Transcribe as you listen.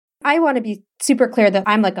I want to be super clear that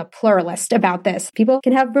I'm like a pluralist about this. People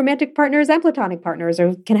can have romantic partners and platonic partners,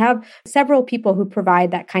 or can have several people who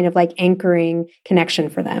provide that kind of like anchoring connection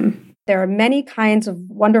for them. There are many kinds of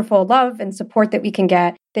wonderful love and support that we can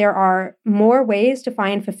get. There are more ways to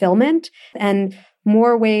find fulfillment and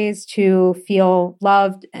more ways to feel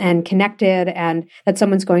loved and connected and that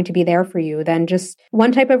someone's going to be there for you than just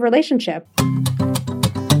one type of relationship.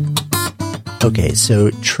 Okay,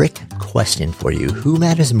 so trick question for you. Who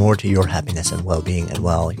matters more to your happiness and well-being and,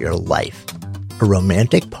 well, your life? A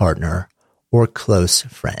romantic partner or close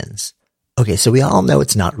friends? Okay, so we all know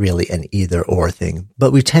it's not really an either-or thing,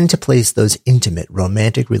 but we tend to place those intimate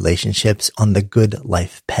romantic relationships on the good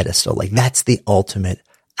life pedestal. Like that's the ultimate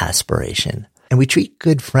aspiration. And we treat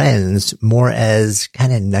good friends more as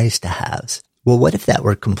kind of nice to haves. Well, what if that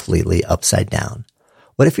were completely upside down?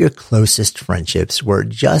 What if your closest friendships were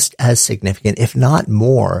just as significant, if not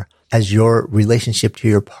more, as your relationship to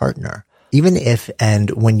your partner? Even if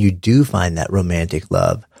and when you do find that romantic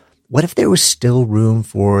love, what if there was still room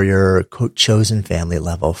for your, quote, chosen family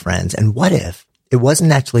level friends? And what if it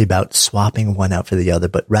wasn't actually about swapping one out for the other,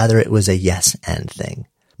 but rather it was a yes and thing?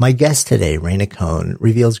 My guest today, Rhaina Cohen,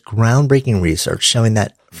 reveals groundbreaking research showing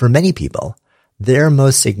that for many people, their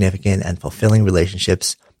most significant and fulfilling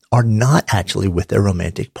relationships are not actually with their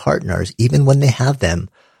romantic partners, even when they have them,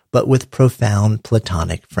 but with profound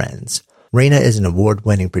platonic friends. Rhaina is an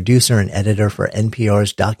award-winning producer and editor for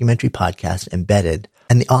NPR's documentary podcast Embedded,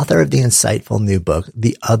 and the author of the insightful new book,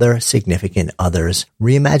 The Other Significant Others,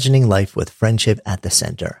 Reimagining Life with Friendship at the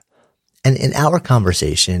Center. And in our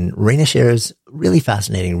conversation, Rhaina shares really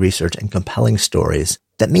fascinating research and compelling stories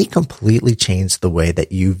that may completely change the way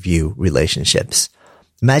that you view relationships.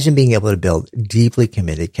 Imagine being able to build deeply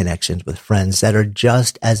committed connections with friends that are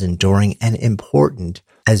just as enduring and important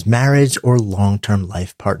as marriage or long-term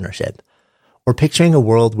life partnership. Or picturing a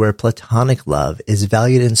world where platonic love is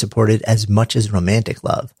valued and supported as much as romantic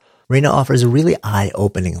love. Rhaina offers a really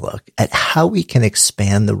eye-opening look at how we can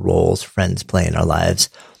expand the roles friends play in our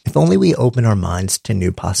lives if only we open our minds to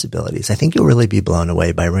new possibilities. I think you'll really be blown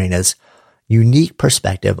away by Rhaina's unique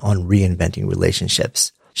perspective on reinventing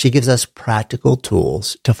relationships. She gives us practical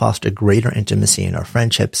tools to foster greater intimacy in our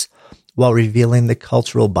friendships while revealing the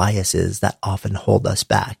cultural biases that often hold us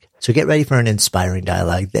back. So get ready for an inspiring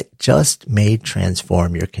dialogue that just may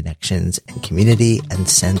transform your connections and community and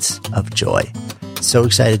sense of joy. So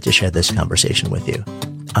excited to share this conversation with you.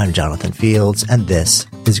 I'm Jonathan Fields, and this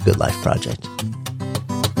is Good Life Project.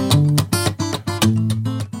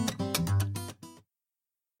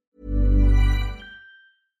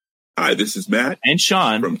 Hi, this is Matt and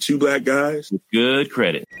Sean from Two Black Guys with Good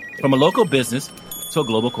Credit. From a local business to a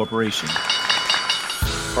global corporation.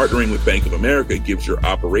 Partnering with Bank of America gives your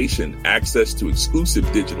operation access to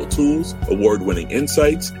exclusive digital tools, award-winning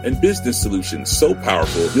insights, and business solutions so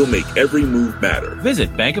powerful you'll make every move matter.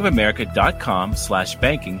 Visit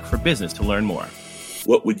bankofamerica.com/banking for business to learn more.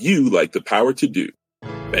 What would you like the power to do?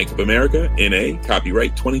 Bank of America, N.A.,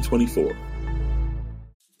 copyright 2024.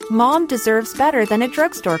 Mom deserves better than a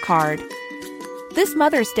drugstore card. This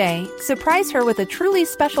Mother's Day, surprise her with a truly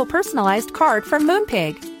special personalized card from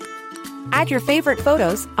Moonpig. Add your favorite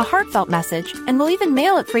photos, a heartfelt message, and we'll even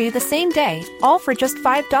mail it for you the same day, all for just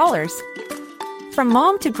 $5. From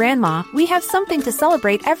mom to grandma, we have something to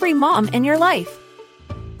celebrate every mom in your life.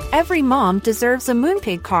 Every mom deserves a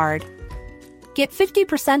Moonpig card. Get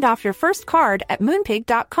 50% off your first card at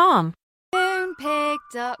moonpig.com.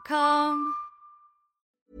 Moonpig.com.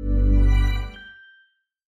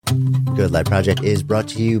 Good Life Project is brought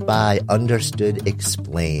to you by Understood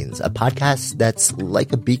Explains, a podcast that's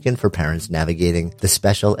like a beacon for parents navigating the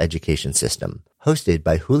special education system. Hosted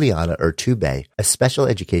by Juliana Urtubey, a special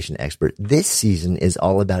education expert, this season is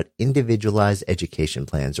all about individualized education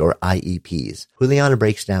plans, or IEPs. Juliana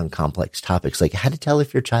breaks down complex topics like how to tell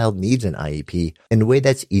if your child needs an IEP in a way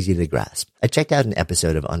that's easy to grasp. I checked out an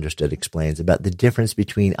episode of Understood Explains about the difference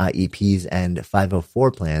between IEPs and 504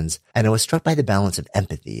 plans, and I was struck by the balance of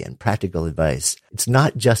empathy and practical advice. It's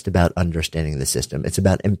not just about understanding the system. It's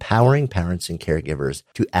about empowering parents and caregivers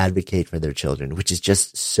to advocate for their children, which is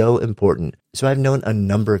just so important. So I've known a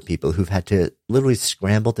number of people who've had to literally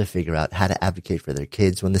scramble to figure out how to advocate for their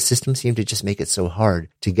kids when the system seemed to just make it so hard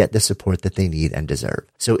to get the support that they need and deserve.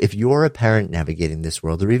 So if you're a parent navigating this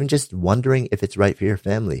world, or even just wondering if it's right for your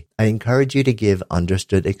family, I encourage you to give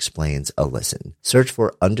Understood Explains a listen. Search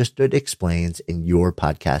for Understood Explains in your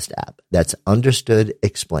podcast app. That's Understood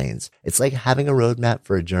Explains. It's like having a roadmap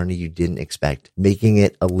for a journey you didn't expect, making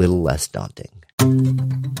it a little less daunting.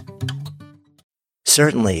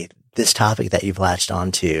 Certainly, this topic that you've latched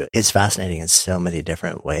onto is fascinating in so many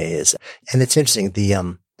different ways. And it's interesting,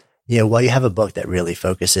 While you have a book that really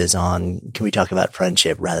focuses on, can we talk about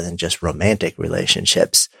friendship rather than just romantic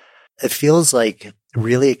relationships? It feels like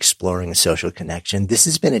really exploring social connection. This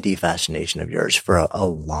has been a deep fascination of yours for a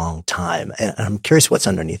long time. And I'm curious what's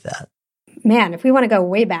underneath that. Man, if we want to go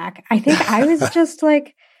way back, I think I was just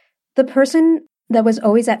like the person that was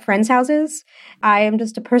always at friends' houses. I am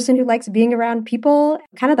just a person who likes being around people,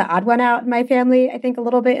 kind of the odd one out in my family, I think a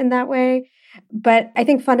little bit in that way. But I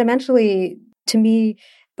think fundamentally, to me,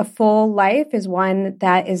 a full life is one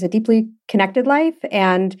that is a deeply connected life.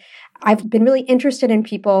 And I've been really interested in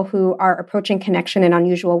people who are approaching connection in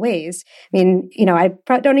unusual ways. I mean, I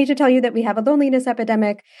don't need to tell you that we have a loneliness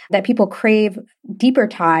epidemic, that people crave deeper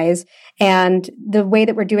ties. And the way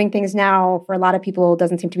that we're doing things now for a lot of people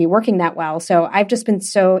doesn't seem to be working that well. So I've just been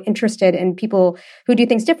so interested in people who do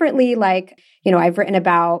things differently. Like, I've written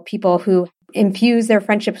about people who infuse their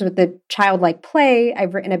friendships with the childlike play.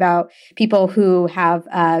 I've written about people who have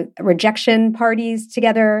rejection parties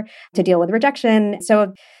together to deal with rejection.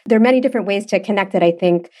 So there are many different ways to connect that I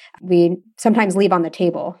think we sometimes leave on the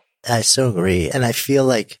table. I so agree. And I feel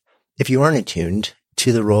like if you aren't attuned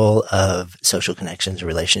to the role of social connections,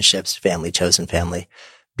 relationships, family, chosen family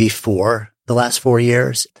before the last 4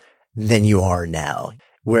 years, then you are now.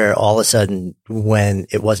 Where all of a sudden, when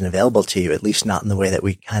it wasn't available to you, at least not in the way that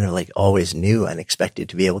we kind of like always knew and expected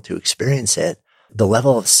to be able to experience it, the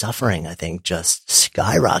level of suffering, I think, just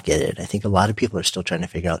skyrocketed. I think a lot of people are still trying to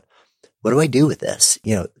figure out, what do I do with this?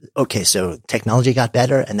 Okay, so technology got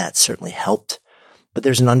better and that certainly helped. But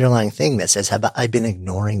there's an underlying thing that says, have I been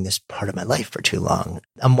ignoring this part of my life for too long?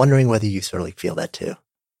 I'm wondering whether you sort of like feel that too.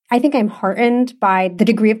 I think I'm heartened by the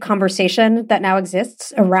degree of conversation that now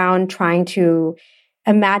exists around trying to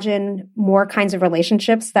imagine more kinds of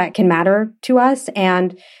relationships that can matter to us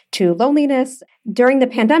and to loneliness. During the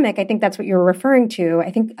pandemic, I think that's what you're referring to. I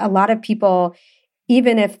think a lot of people,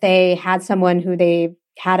 even if they had someone who they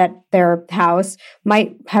had at their house,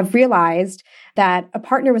 might have realized that a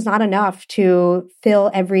partner was not enough to fill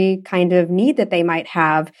every kind of need that they might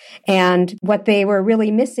have. And what they were really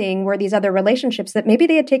missing were these other relationships that maybe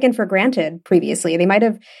they had taken for granted previously. They might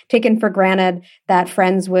have taken for granted that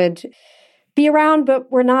friends would be around,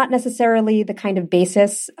 but were not necessarily the kind of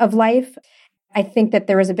basis of life. I think that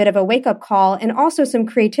there was a bit of a wake-up call and also some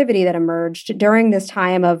creativity that emerged during this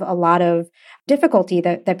time of a lot of difficulty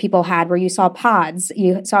that people had, where you saw pods,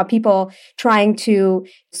 you saw people trying to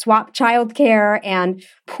swap childcare and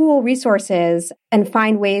pool resources and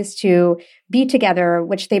find ways to be together,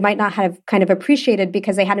 which they might not have kind of appreciated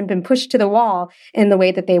because they hadn't been pushed to the wall in the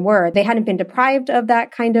way that they were. They hadn't been deprived of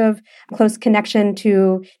that kind of close connection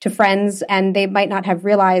to friends, and they might not have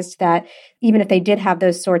realized that even if they did have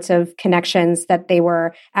those sorts of connections, that they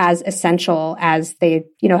were as essential as they,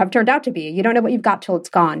 have turned out to be. You don't know what you've got till it's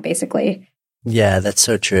gone, basically. Yeah, that's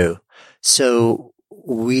so true. So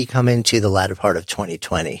we come into the latter part of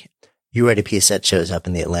 2020. You write a piece that shows up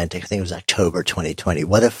in the Atlantic. I think it was October 2020.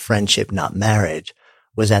 What if friendship, not marriage,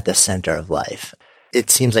 was at the center of life?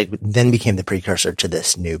 It seems like then became the precursor to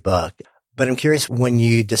this new book. But I'm curious, when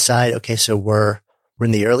you decide, okay, so we're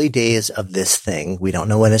in the early days of this thing. We don't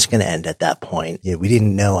know when it's going to end at that point. We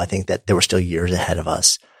didn't know, I think, that there were still years ahead of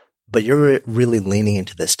us. But you're really leaning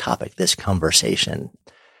into this topic, this conversation.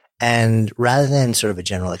 And rather than sort of a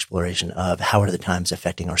general exploration of how are the times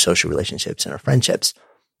affecting our social relationships and our friendships,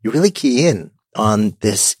 you really key in on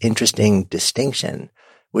this interesting distinction,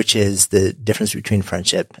 which is the difference between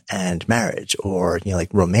friendship and marriage, or,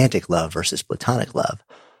 like romantic love versus platonic love.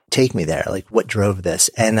 Take me there. Like, what drove this?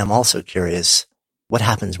 And I'm also curious, what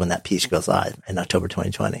happens when that piece goes live in October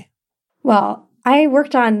 2020? Well, I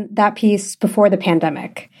worked on that piece before the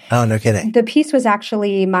pandemic. Oh, no kidding. The piece was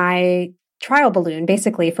actually my trial balloon,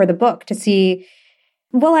 basically, for the book to see,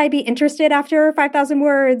 will I be interested after 5,000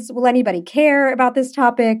 words? Will anybody care about this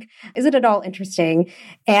topic? Is it at all interesting?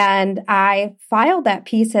 And I filed that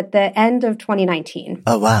piece at the end of 2019.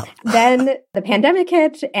 Oh, wow. Then the pandemic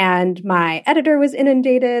hit and my editor was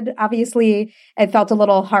inundated. Obviously, it felt a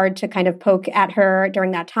little hard to kind of poke at her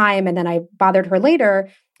during that time. And then I bothered her later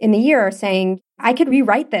in the year saying, I could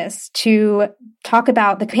rewrite this to talk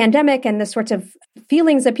about the pandemic and the sorts of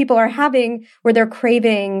feelings that people are having where they're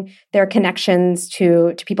craving their connections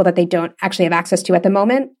to people that they don't actually have access to at the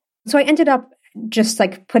moment. So I ended up just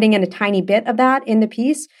like putting in a tiny bit of that in the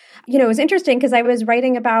piece. It was interesting because I was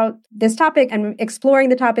writing about this topic and exploring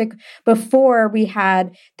the topic before we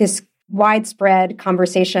had this widespread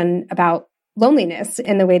conversation about loneliness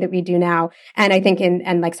in the way that we do now. And I think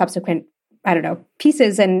in like subsequent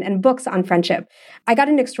pieces and books on friendship. I got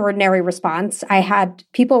an extraordinary response. I had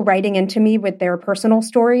people writing into me with their personal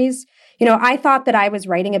stories, I thought that I was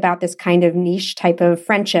writing about this kind of niche type of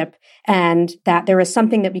friendship and that there was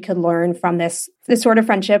something that we could learn from this sort of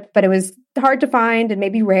friendship, but it was hard to find and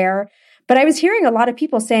maybe rare. But I was hearing a lot of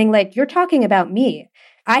people saying, like, you're talking about me.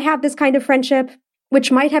 I have this kind of friendship,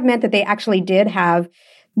 which might have meant that they actually did have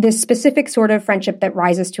this specific sort of friendship that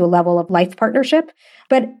rises to a level of life partnership.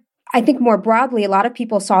 But I think more broadly, a lot of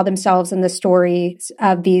people saw themselves in the stories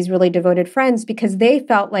of these really devoted friends because they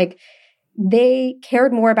felt like they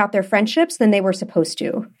cared more about their friendships than they were supposed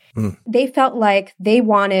to. They felt like they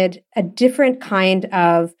wanted a different kind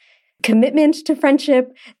of commitment to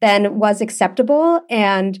friendship than was acceptable.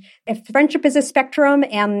 And if friendship is a spectrum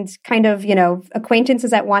and kind of, acquaintance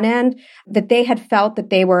is at one end, that they had felt that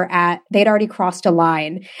they'd already crossed a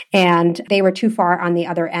line and they were too far on the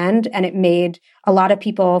other end. And it made a lot of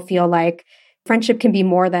people feel like friendship can be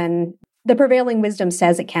more than the prevailing wisdom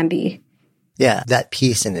says it can be. Yeah, that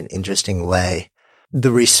piece in an interesting way.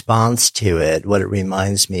 The response to it, what it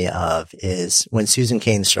reminds me of is when Susan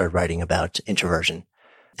Cain started writing about introversion.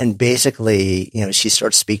 And basically, she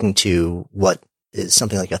starts speaking to what is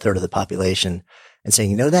something like a third of the population and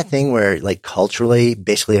saying, that thing where like culturally,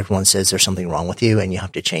 basically everyone says there's something wrong with you and you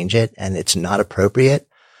have to change it and it's not appropriate.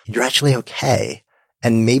 You're actually okay.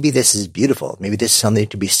 And maybe this is beautiful. Maybe this is something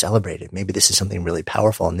to be celebrated. Maybe this is something really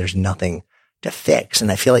powerful and there's nothing to fix.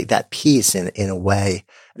 And I feel like that piece in a way,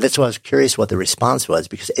 that's why I was curious what the response was,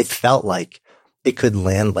 because it felt like it could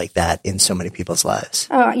land like that in so many people's lives.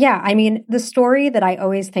 Yeah. I mean, the story that I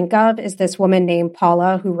always think of is this woman named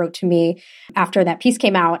Paula who wrote to me after that piece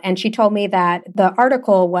came out. And she told me that the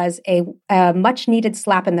article was a much needed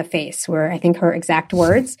slap in the face, were I think her exact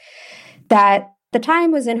words, that the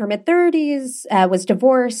time was in her mid-30s, was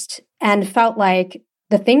divorced, and felt like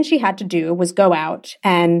the thing she had to do was go out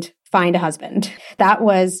and find a husband. That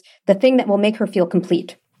was the thing that will make her feel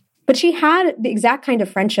complete. But she had the exact kind of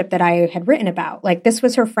friendship that I had written about. Like, this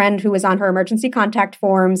was her friend who was on her emergency contact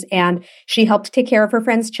forms, and she helped take care of her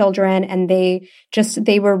friend's children. And they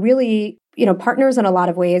were really, partners in a lot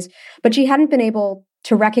of ways. But she hadn't been able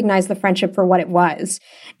to recognize the friendship for what it was.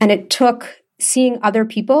 And it took seeing other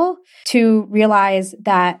people to realize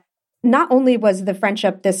that not only was the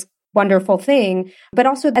friendship this wonderful thing, but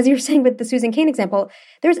also, as you were saying with the Susan Cain example,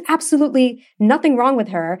 there's absolutely nothing wrong with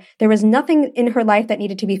her. There was nothing in her life that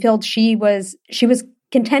needed to be filled. She was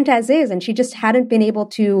content as is, and she just hadn't been able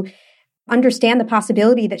to understand the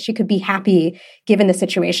possibility that she could be happy given the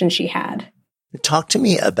situation she had. Talk to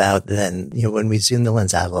me about then, when we zoom the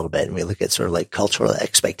lens out a little bit and we look at sort of like cultural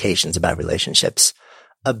expectations about relationships,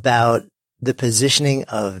 about the positioning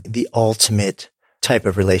of the ultimate type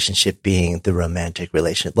of relationship being the romantic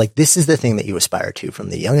relationship. Like, this is the thing that you aspire to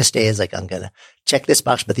from the youngest days. Like, I'm going to check this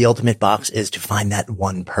box, but the ultimate box is to find that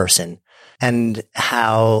one person, and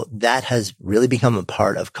how that has really become a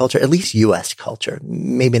part of culture, at least US culture,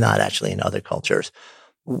 maybe not actually in other cultures.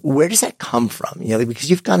 Where does that come from?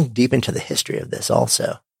 Because you've gone deep into the history of this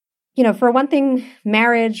also. For one thing,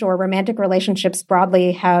 marriage or romantic relationships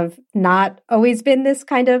broadly have not always been this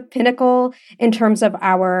kind of pinnacle in terms of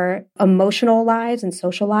our emotional lives and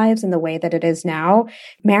social lives in the way that it is now.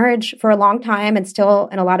 Marriage for a long time, and still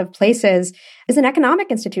in a lot of places, is an economic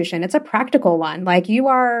institution. It's a practical one. Like, you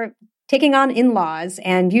are taking on in-laws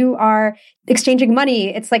and you are exchanging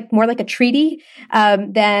money. It's like more like a treaty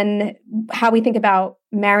than how we think about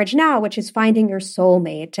marriage now, which is finding your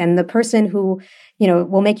soulmate and the person who,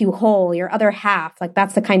 will make you whole, your other half. Like,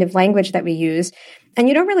 that's the kind of language that we use. And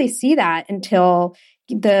you don't really see that until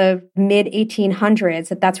the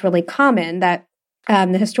mid-1800s, that's really common. That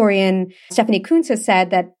the historian Stephanie Kuntz has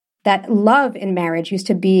said that love in marriage used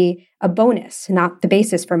to be a bonus, not the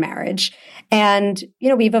basis for marriage. And,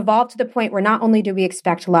 we've evolved to the point where not only do we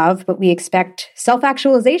expect love, but we expect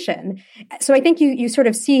self-actualization. So I think you sort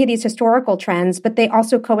of see these historical trends, but they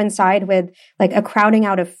also coincide with like a crowding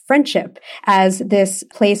out of friendship as this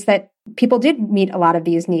place that people did meet a lot of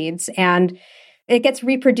these needs. And it gets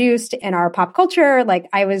reproduced in our pop culture. Like,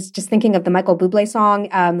 I was just thinking of the Michael Bublé song,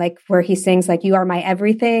 like where he sings like, "You are my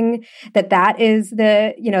everything," that is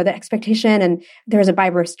the, the expectation. And there's a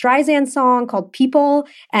Barbra Streisand song called "People."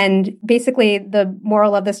 And basically the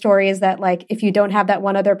moral of the story is that, like, if you don't have that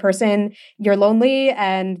one other person, you're lonely,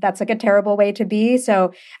 and that's like a terrible way to be.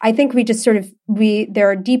 So I think we just there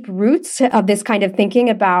are deep roots of this kind of thinking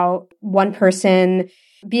about one person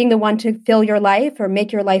being the one to fill your life or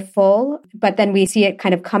make your life full. But then we see it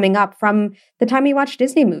kind of coming up from the time we watch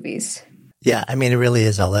Disney movies. Yeah. I mean, it really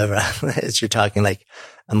is all over. As you're talking, like,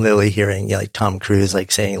 I'm literally hearing like Tom Cruise,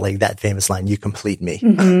 like saying like that famous line, "You complete me."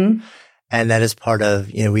 Mm-hmm. And that is part of,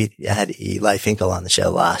 we had Eli Finkel on the show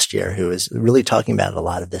last year who was really talking about a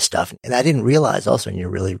lot of this stuff. And I didn't realize also, and you're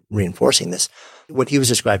really reinforcing this, what he was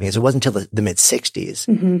describing is it wasn't until the mid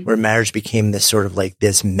 60s where marriage became this sort of like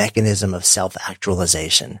this mechanism of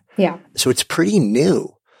self-actualization. Yeah. So it's pretty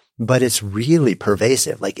new, but it's really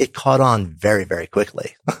pervasive. Like it caught on very, very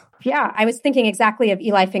quickly. Yeah, I was thinking exactly of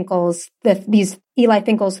Eli Finkel's, these Eli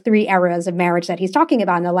Finkel's 3 eras of marriage that he's talking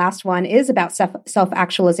about. And the last one is about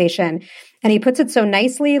self-actualization. And he puts it so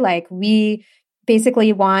nicely, like we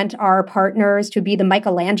basically want our partners to be the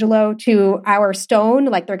Michelangelo to our stone,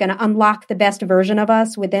 like they're going to unlock the best version of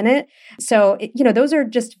us within it. So, those are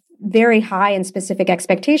just very high and specific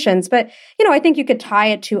expectations. But, I think you could tie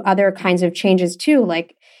it to other kinds of changes too,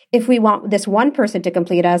 like if we want this one person to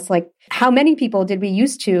complete us, like how many people did we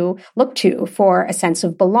used to look to for a sense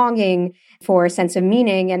of belonging, for a sense of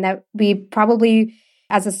meaning, and that we probably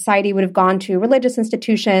as a society would have gone to religious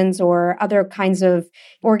institutions or other kinds of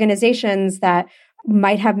organizations that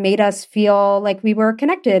might have made us feel like we were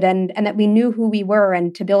connected and that we knew who we were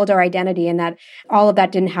and to build our identity, and that all of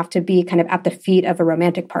that didn't have to be kind of at the feet of a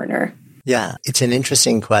romantic partner. Yeah, it's an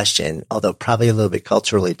interesting question, although probably a little bit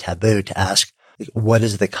culturally taboo to ask, what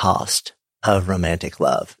is the cost of romantic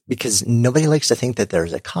love? Because nobody likes to think that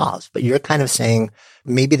there's a cost, but you're kind of saying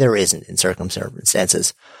maybe there isn't in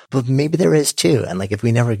circumstances, but maybe there is too. And like, if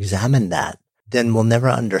we never examine that, then we'll never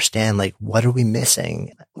understand, like, what are we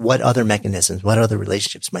missing? What other mechanisms, what other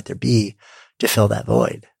relationships might there be to fill that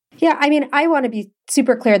void? Yeah, I mean, I want to be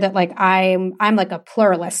super clear that like I'm like a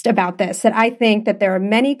pluralist about this, that I think that there are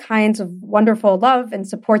many kinds of wonderful love and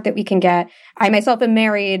support that we can get. I myself am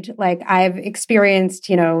married, like I've experienced,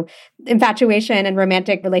 infatuation and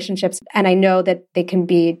romantic relationships, and I know that they can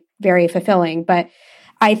be very fulfilling. But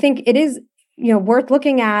I think it is, worth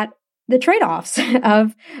looking at the trade-offs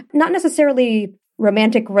of not necessarily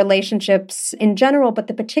romantic relationships in general, but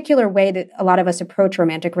the particular way that a lot of us approach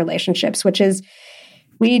romantic relationships, which is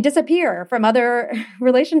we disappear from other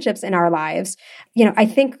relationships in our lives. I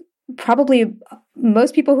think probably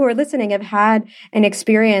most people who are listening have had an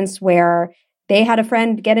experience where they had a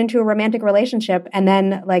friend get into a romantic relationship and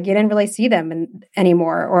then like you didn't really see them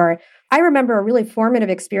anymore. Or I remember a really formative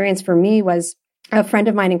experience for me was a friend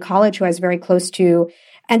of mine in college who I was very close to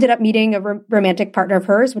ended up meeting a romantic partner of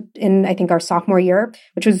hers in, I think, our sophomore year,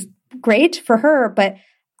 which was great for her, but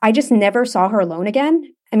I just never saw her alone again.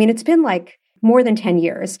 I mean, it's been like more than 10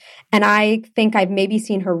 years. And I think I've maybe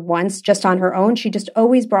seen her once just on her own. She just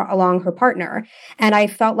always brought along her partner. And I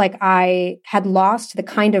felt like I had lost the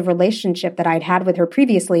kind of relationship that I'd had with her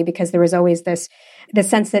previously, because there was always the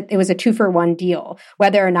sense that it was a 2-for-1 deal,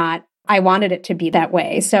 whether or not I wanted it to be that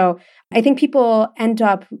way. So I think people end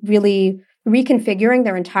up really reconfiguring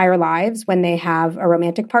their entire lives when they have a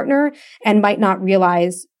romantic partner and might not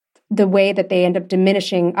realize the way that they end up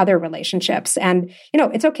diminishing other relationships. And,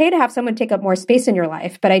 it's okay to have someone take up more space in your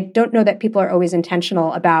life, but I don't know that people are always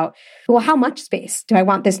intentional about, well, how much space do I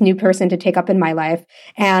want this new person to take up in my life?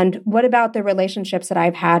 And what about the relationships that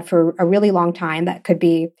I've had for a really long time that could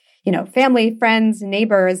be, family, friends,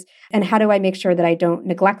 neighbors, and how do I make sure that I don't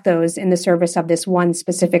neglect those in the service of this one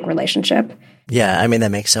specific relationship? Yeah, I mean,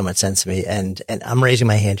 that makes so much sense to me. And I'm raising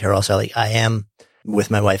my hand here also. Like, I am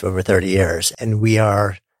with my wife over 30 years, and we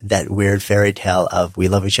are that weird fairy tale of we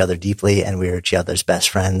love each other deeply and we're each other's best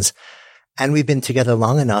friends. And we've been together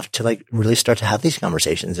long enough to like really start to have these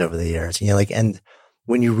conversations over the years, and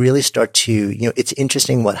when you really start to, it's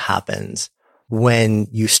interesting what happens when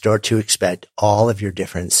you start to expect all of your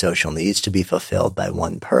different social needs to be fulfilled by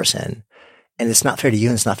one person. And it's not fair to you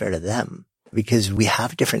and it's not fair to them, because we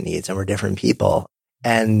have different needs and we're different people.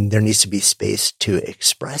 And there needs to be space to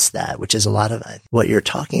express that, which is a lot of what you're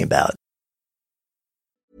talking about.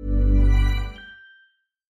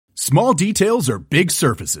 Small details are big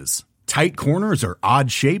surfaces. Tight corners are odd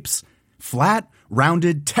shapes. Flat,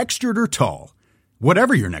 rounded, textured, or tall.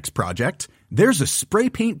 Whatever your next project, there's a spray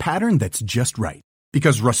paint pattern that's just right.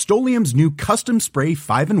 Because Rust-Oleum's new Custom Spray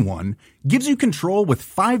 5-in-1 gives you control with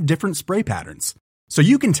 5 different spray patterns. So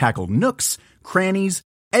you can tackle nooks, crannies,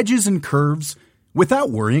 edges, and curves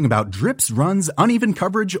without worrying about drips, runs, uneven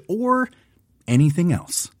coverage, or anything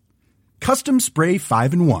else. Custom Spray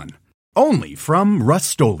 5-in-1. Only from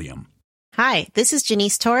Rust-Oleum. Hi, this is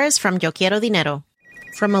Janice Torres from Yo Quiero Dinero.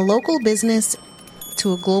 From a local business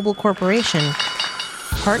to a global corporation,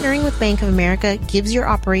 partnering with Bank of America gives your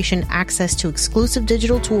operation access to exclusive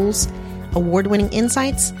digital tools, award-winning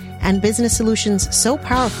insights, and business solutions so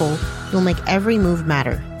powerful you'll make every move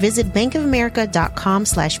matter. Visit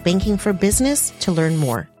bankofamerica.com/banking for business to learn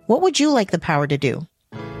more. What would you like the power to do?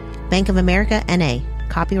 Bank of America, N.A.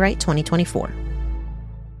 Copyright 2024.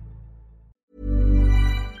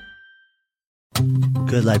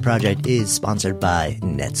 Good Life Project is sponsored by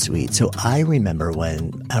NetSuite. So I remember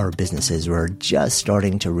when our businesses were just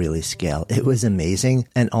starting to really scale. It was amazing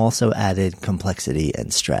and also added complexity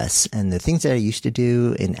and stress. And the things that I used to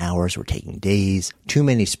do in hours were taking days, too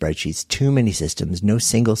many spreadsheets, too many systems, no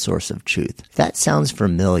single source of truth. If that sounds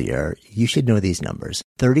familiar, you should know these numbers.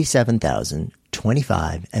 37,000,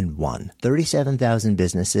 25, and 1. 37,000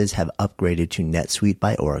 businesses have upgraded to NetSuite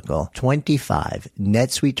by Oracle. 25.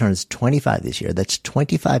 NetSuite turns 25 this year. That's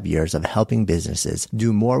 25 years of helping businesses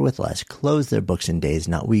do more with less, close their books in days,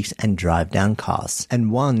 not weeks, and drive down costs.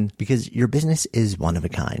 And 1, because your business is one of a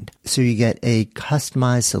kind. So you get a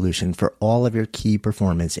customized solution for all of your key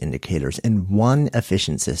performance indicators in one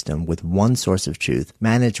efficient system with one source of truth,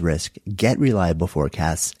 manage risk, get reliable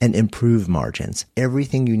forecasts, and improve margins.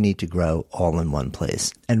 Everything you need to grow all in one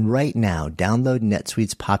place. And right now, download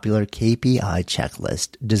NetSuite's popular KPI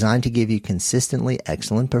checklist designed to give you consistently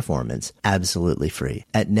excellent performance absolutely free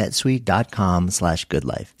at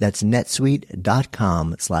netsuite.com/goodlife. That's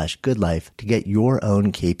netsuite.com/goodlife to get your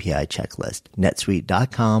own KPI checklist.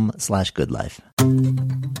 netsuite.com/goodlife.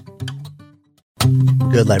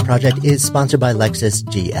 Good Life Project is sponsored by Lexus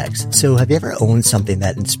GX. So have you ever owned something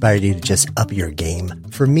that inspired you to just up your game?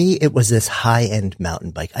 For me, it was this high-end mountain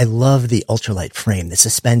bike. I love the ultralight frame, the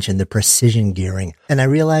suspension, the precision gearing, and I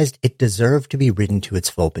realized it deserved to be ridden to its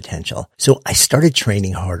full potential. So I started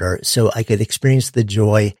training harder so I could experience the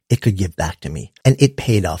joy it could give back to me. And it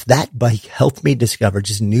paid off. That bike helped me discover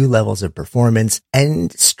just new levels of performance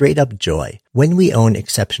and straight up joy. When we own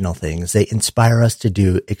exceptional things, they inspire us to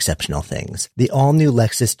do exceptional things. The all-new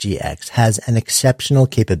Lexus GX has an exceptional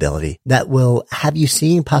capability that will have you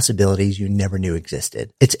seeing possibilities you never knew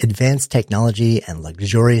existed. Its advanced technology and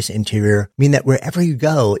luxurious interior mean that wherever you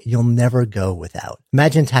go, you'll never go without.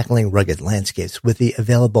 Imagine tackling rugged landscapes with the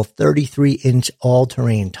available 33-inch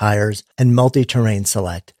all-terrain tires and multi-terrain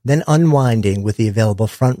select, then unwinding with the available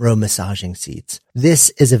front-row massaging seats. This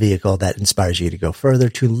is a vehicle that inspires you to go further,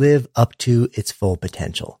 to live up to its full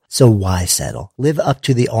potential. So why settle? Live up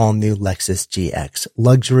to the all-new Lexus GX.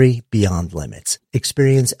 Luxury beyond limits.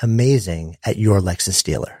 Experience amazing at your Lexus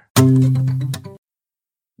dealer.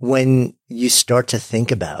 When you start to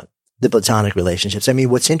think about the platonic relationships, I mean,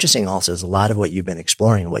 what's interesting also is a lot of what you've been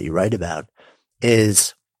exploring and what you write about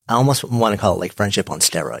is, I almost want to call it like friendship on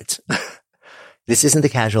steroids. This isn't the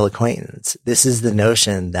casual acquaintance. This is the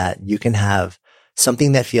notion that you can have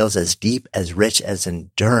something that feels as deep, as rich, as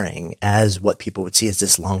enduring as what people would see as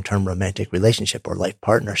this long-term romantic relationship or life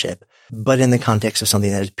partnership, but in the context of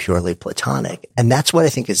something that is purely platonic. And that's what I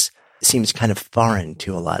think seems kind of foreign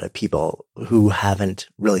to a lot of people who haven't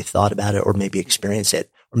really thought about it or maybe experienced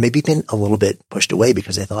it, or maybe been a little bit pushed away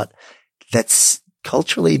because they thought that's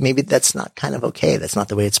culturally, maybe that's not kind of okay. That's not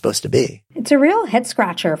the way it's supposed to be. It's a real head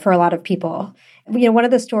scratcher for a lot of people. You know, one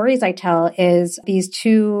of the stories I tell is these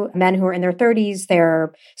two men who are in their 30s,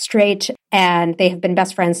 they're straight, and they have been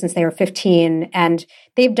best friends since they were 15. And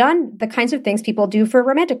they've done the kinds of things people do for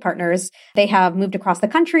romantic partners. They have moved across the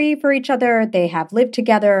country for each other. They have lived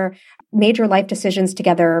together. Major life decisions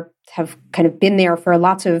together, have kind of been there for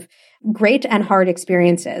lots of great and hard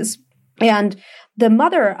experiences. And the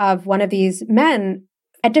mother of one of these men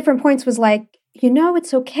at different points was like, you know,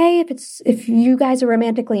 it's okay if you guys are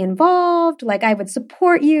romantically involved, like I would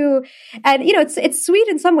support you. And, you know, it's sweet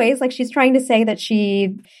in some ways, like she's trying to say that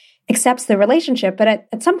she accepts the relationship. But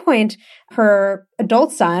at some point, her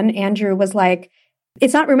adult son, Andrew, was like,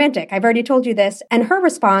 it's not romantic. I've already told you this. And her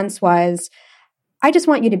response was, I just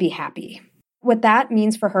want you to be happy. What that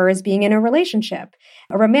means for her is being in a relationship,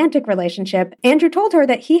 a romantic relationship. Andrew told her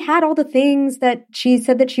that he had all the things that she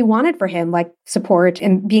said that she wanted for him, like support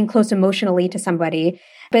and being close emotionally to somebody.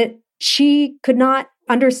 But she could not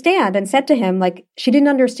understand and said to him, like, she didn't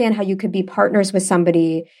understand how you could be partners with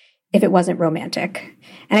somebody if it wasn't romantic.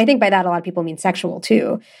 And I think by that, a lot of people mean sexual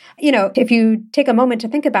too. You know, if you take a moment to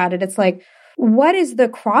think about it, it's like, what is the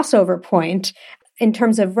crossover point in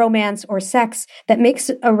terms of romance or sex that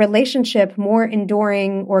makes a relationship more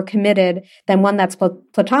enduring or committed than one that's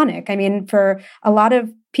platonic? I mean, for a lot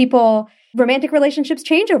of people, romantic relationships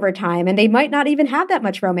change over time, and they might not even have that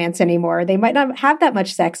much romance anymore. They might not have that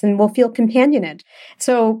much sex and will feel companionate.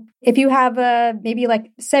 So if you have a maybe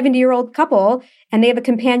like 70-year-old couple and they have a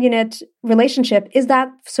companionate relationship, is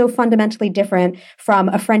that so fundamentally different from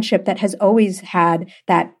a friendship that has always had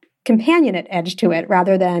that companionate edge to it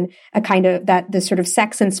rather than a kind of the sort of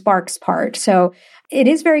sex and sparks part? So it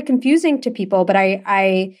is very confusing to people, but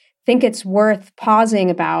I think it's worth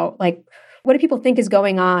pausing about, like, what do people think is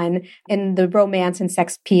going on in the romance and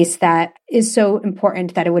sex piece that is so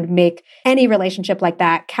important that it would make any relationship like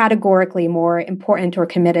that categorically more important or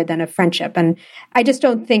committed than a friendship? And I just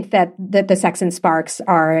don't think that the sex and sparks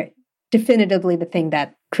are definitively the thing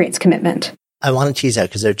that creates commitment. I want to tease out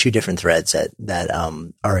because there are two different threads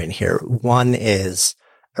that are in here. One is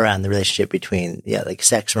around the relationship between, like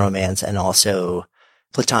sex, romance, and also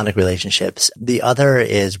platonic relationships. The other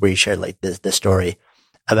is where you shared like the story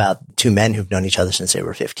about two men who've known each other since they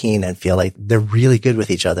were 15 and feel like they're really good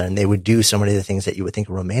with each other and they would do so many of the things that you would think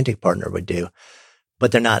a romantic partner would do,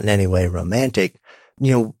 but they're not in any way romantic.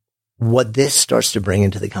 What this starts to bring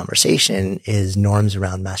into the conversation is norms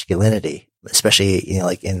around masculinity, especially,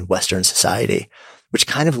 like in Western society, which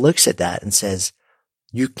kind of looks at that and says,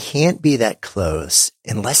 you can't be that close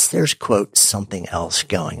unless there's, quote, something else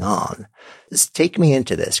going on. Just take me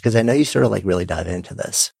into this, because I know you sort of like really dive into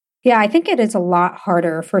this. Yeah, I think it is a lot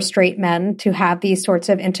harder for straight men to have these sorts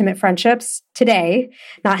of intimate friendships today,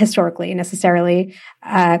 not historically necessarily,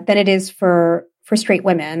 than it is for straight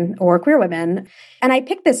women or queer women. And I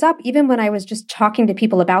picked this up even when I was just talking to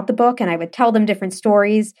people about the book, and I would tell them different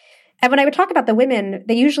stories. And when I would talk about the women,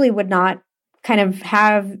 they usually would not kind of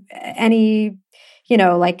have any,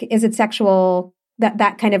 like, is it sexual?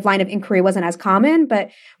 That kind of line of inquiry wasn't as common.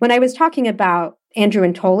 But when I was talking about Andrew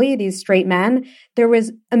and Tully, these straight men, there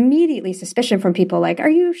was immediately suspicion from people like, are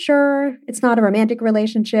you sure it's not a romantic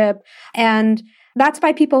relationship? And that's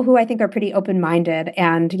by people who I think are pretty open-minded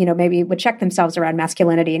and, maybe would check themselves around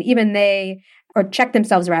masculinity. And even they, or check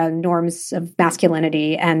themselves around norms of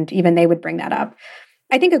masculinity, and even they would bring that up.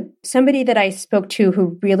 I think somebody that I spoke to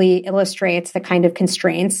who really illustrates the kind of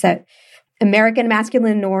constraints that American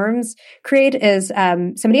masculine norms create is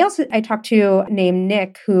somebody else I talked to named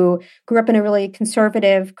Nick, who grew up in a really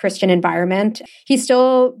conservative Christian environment. He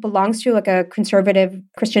still belongs to like a conservative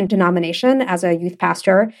Christian denomination as a youth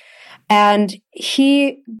pastor. And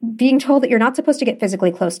he being told that you're not supposed to get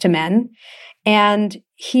physically close to men. And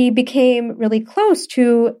he became really close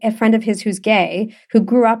to a friend of his who's gay, who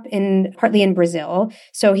grew up partly in Brazil.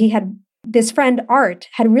 So he had this friend, Art,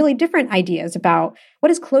 had really different ideas about what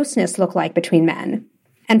does closeness look like between men.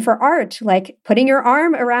 And for Art, like putting your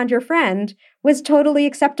arm around your friend was totally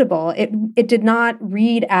acceptable. It did not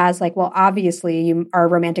read as like, well, obviously you are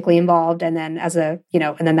romantically involved, and then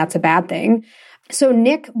and then that's a bad thing. So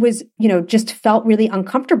Nick was, just felt really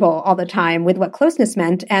uncomfortable all the time with what closeness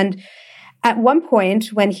meant. And at one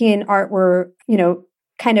point when he and Art were,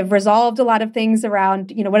 kind of resolved a lot of things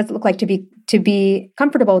around, what does it look like to be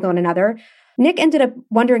comfortable with one another, Nick ended up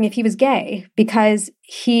wondering if he was gay because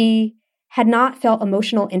he had not felt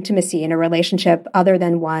emotional intimacy in a relationship other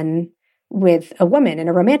than one with a woman in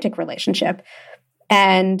a romantic relationship.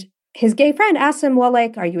 And his gay friend asked him, well,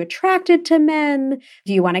 like, are you attracted to men?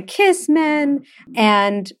 Do you want to kiss men?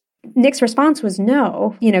 And Nick's response was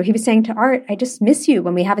no. He was saying to Art, I just miss you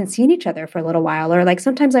when we haven't seen each other for a little while, or like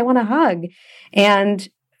sometimes I want a hug. And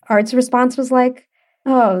Art's response was like,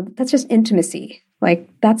 oh, that's just intimacy. Like,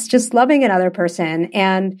 that's just loving another person.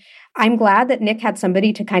 And I'm glad that Nick had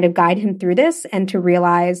somebody to kind of guide him through this and to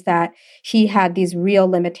realize that he had these real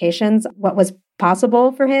limitations, what was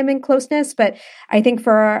possible for him in closeness. But I think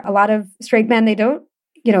for a lot of straight men, they don't,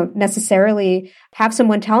 necessarily have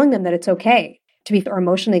someone telling them that it's okay to be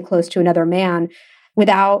emotionally close to another man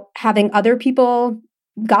without having other people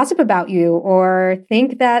gossip about you or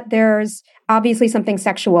think that there's obviously something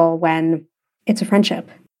sexual when it's a friendship.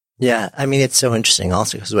 Yeah. I mean, it's so interesting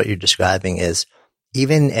also because what you're describing is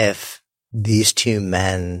even if these two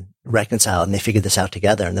men reconcile and they figured this out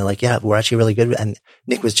together and they're like, yeah, we're actually really good. And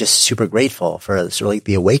Nick was just super grateful for sort of like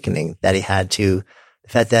the awakening that he had to the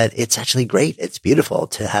fact that it's actually great. It's beautiful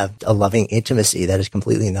to have a loving intimacy that is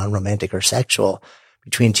completely non-romantic or sexual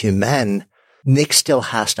between two men. Nick still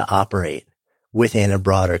has to operate within a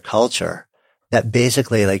broader culture that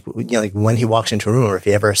basically like when he walks into a room or if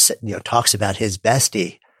he ever, talks about his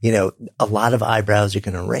bestie, a lot of eyebrows are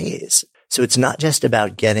going to raise. So it's not just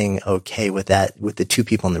about getting okay with that, with the two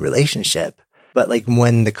people in the relationship, but like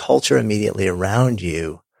when the culture immediately around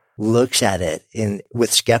you looks at it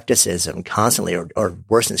with skepticism constantly, or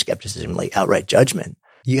worse than skepticism, like outright judgment,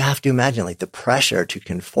 you have to imagine like the pressure to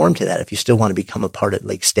conform to that. If you still want to become a part of,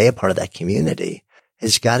 like stay a part of that community,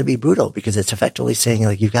 it's got to be brutal because it's effectively saying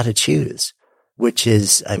like, you've got to choose, which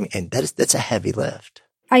is, I mean, and that's a heavy lift.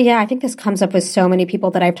 Yeah, I think this comes up with so many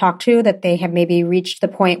people that I've talked to that they have maybe reached the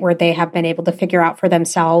point where they have been able to figure out for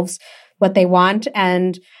themselves what they want,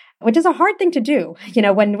 and which is a hard thing to do.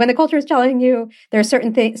 When the culture is telling you there are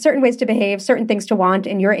certain ways to behave, certain things to want,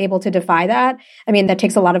 and you're able to defy that. I mean, that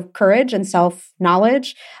takes a lot of courage and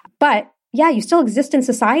self-knowledge. But yeah, you still exist in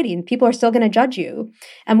society and people are still going to judge you.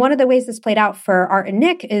 And one of the ways this played out for Art and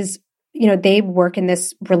Nick is, they work in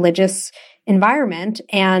this religious environment,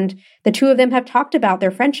 and the two of them have talked about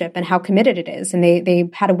their friendship and how committed it is. And they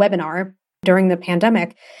had a webinar during the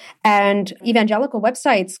pandemic, and evangelical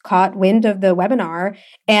websites caught wind of the webinar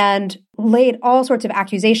and laid all sorts of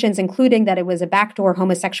accusations, including that it was a backdoor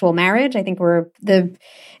homosexual marriage, I think were the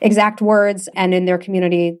exact words. And in their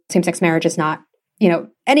community, same-sex marriage is not,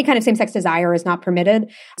 any kind of same-sex desire is not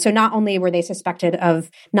permitted. So not only were they suspected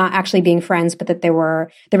of not actually being friends, but that there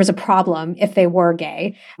was a problem if they were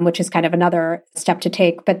gay, which is kind of another step to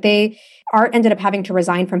take. But Art ended up having to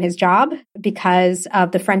resign from his job because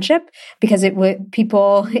of the friendship, because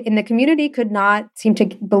people in the community could not seem to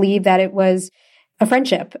believe that it was a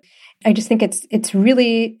friendship. I just think it's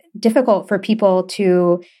really difficult for people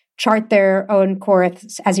to chart their own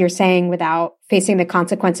course, as you're saying, without facing the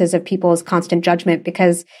consequences of people's constant judgment,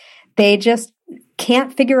 because they just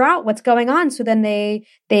can't figure out what's going on. So then they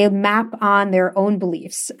map on their own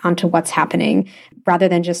beliefs onto what's happening rather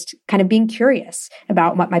than just kind of being curious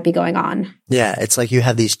about what might be going on. Yeah, it's like you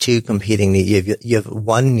have these two competing needs. You have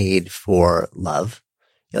one need for love,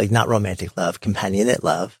 like not romantic love, companionate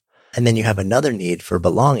love. And then you have another need for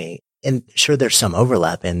belonging. And sure, there's some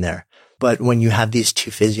overlap in there. But when you have these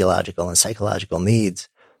two physiological and psychological needs,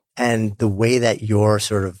 and the way that you're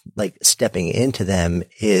sort of like stepping into them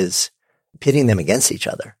is pitting them against each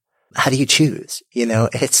other, how do you choose?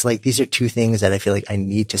 It's like these are two things that I feel like I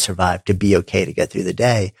need to survive to be okay to get through the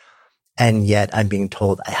day. And yet I'm being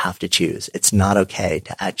told I have to choose. It's not okay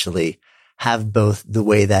to actually have both the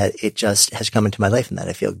way that it just has come into my life and that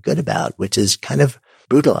I feel good about, which is kind of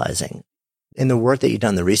brutalizing. In the work that you've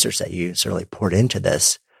done, the research that you certainly poured into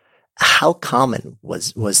this, how common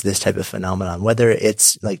was this type of phenomenon, whether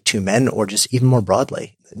it's like two men or just even more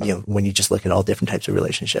broadly, when you just look at all different types of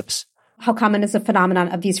relationships? How common is the phenomenon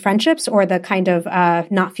of these friendships, or the kind of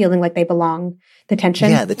not feeling like they belong, the tension?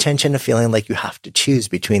 Yeah, the tension of feeling like you have to choose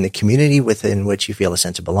between the community within which you feel a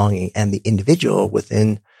sense of belonging and the individual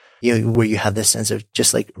within, where you have this sense of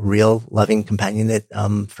just like real loving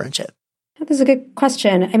companionate friendship. That's a good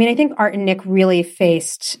question. I mean, I think Art and Nick really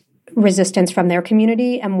faced resistance from their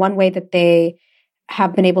community. And one way that they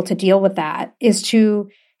have been able to deal with that is to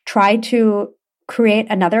try to create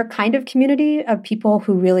another kind of community of people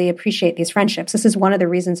who really appreciate these friendships. This is one of the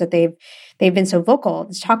reasons that they've been so vocal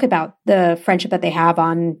to talk about the friendship that they have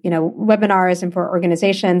on, webinars and for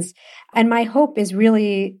organizations. And my hope is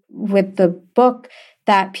really with the book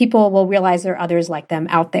that people will realize there are others like them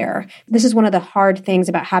out there. This is one of the hard things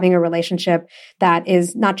about having a relationship that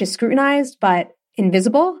is not just scrutinized, but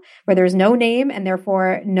invisible, where there's no name and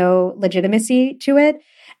therefore no legitimacy to it.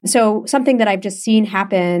 So something that I've just seen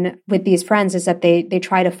happen with these friends is that they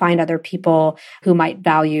try to find other people who might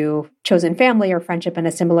value chosen family or friendship in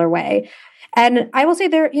a similar way. And I will say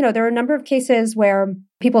there are a number of cases where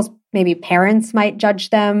people's maybe parents might judge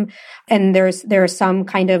them, and there's some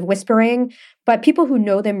kind of whispering, but people who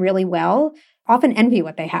know them really well often envy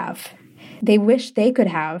what they have. They wish they could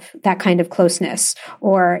have that kind of closeness.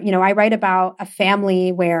 Or, I write about a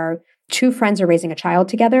family where two friends are raising a child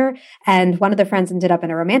together, and one of the friends ended up in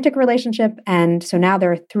a romantic relationship. And so now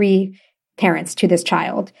there are three parents to this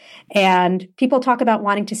child. And people talk about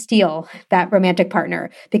wanting to steal that romantic partner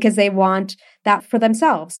because they want that for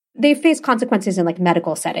themselves. They face consequences in like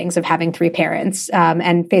medical settings of having three parents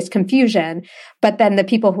and face confusion. But then the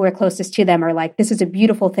people who are closest to them are like, this is a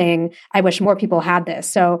beautiful thing. I wish more people had this.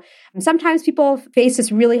 So sometimes people face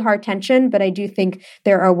this really hard tension, but I do think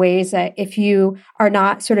there are ways that if you are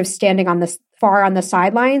not sort of standing on this far on the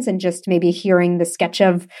sidelines and just maybe hearing the sketch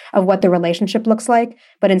of what the relationship looks like,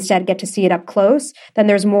 but instead get to see it up close, then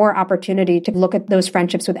there's more opportunity to look at those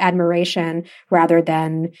friendships with admiration rather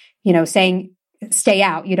than, saying, stay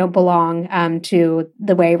out, you don't belong to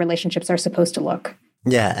the way relationships are supposed to look.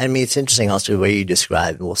 Yeah. I mean, it's interesting also the way you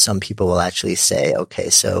describe, some people will actually say,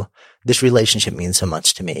 okay, so this relationship means so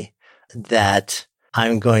much to me that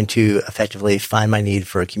I'm going to effectively find my need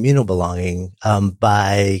for a communal belonging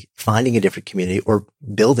by finding a different community or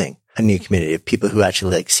building a new community of people who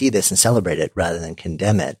actually see this and celebrate it rather than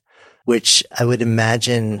condemn it, which I would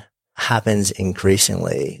imagine happens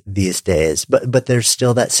increasingly these days. But there's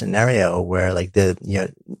still that scenario where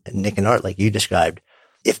Nick and Art, like you described,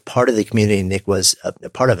 if part of the community Nick was a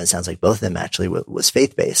part of, it sounds like both of them actually was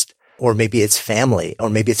faith-based, or maybe it's family, or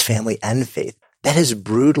maybe it's family and faith. That is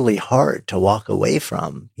brutally hard to walk away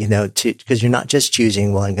from, because you're not just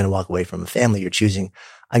choosing, well, I'm going to walk away from a family. You're choosing,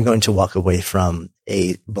 I'm going to walk away from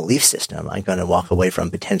a belief system. I'm going to walk away from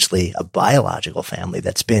potentially a biological family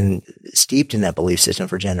that's been steeped in that belief system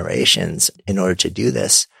for generations in order to do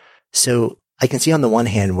this. So I can see on the one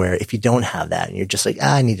hand where if you don't have that and you're just like,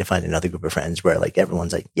 I need to find another group of friends where like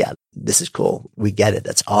everyone's like, yeah, this is cool. We get it.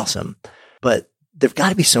 That's awesome. But there've got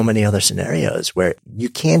to be so many other scenarios where you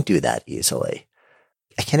can't do that easily.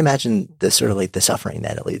 I can't imagine the sort of like the suffering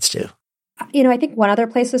that it leads to. I think one other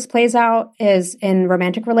place this plays out is in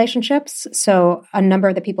romantic relationships. So a number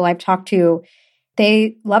of the people I've talked to,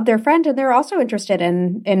 they love their friend and they're also interested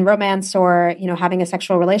in romance or, having a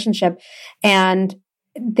sexual relationship. And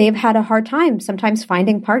they've had a hard time sometimes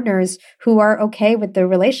finding partners who are okay with the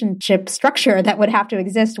relationship structure that would have to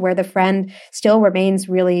exist where the friend still remains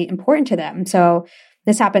really important to them. So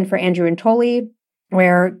this happened for Andrew and Tolley,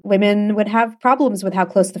 where women would have problems with how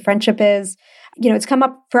close the friendship is. It's come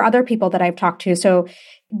up for other people that I've talked to. So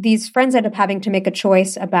these friends end up having to make a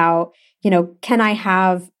choice about, can I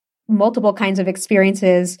have multiple kinds of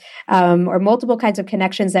experiences or multiple kinds of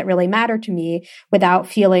connections that really matter to me without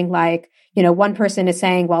feeling like, one person is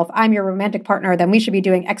saying, well, if I'm your romantic partner, then we should be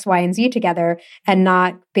doing X, Y, and Z together, and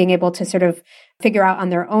not being able to sort of figure out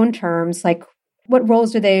on their own terms, like, what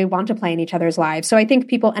roles do they want to play in each other's lives? So I think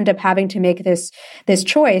people end up having to make this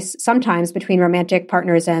choice sometimes between romantic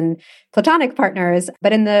partners and platonic partners.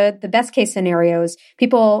 But in the best case scenarios,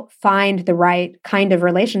 people find the right kind of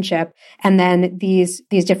relationship, and then these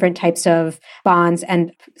different types of bonds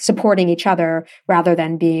and supporting each other rather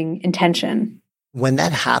than being in tension. When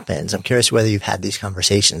that happens, I'm curious whether you've had these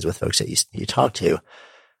conversations with folks that you talk to,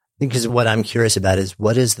 because what I'm curious about is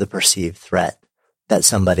what is the perceived threat that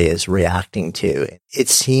somebody is reacting to. It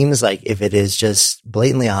seems like if it is just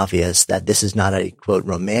blatantly obvious that this is not a quote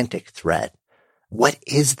romantic threat, what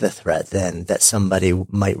is the threat then that somebody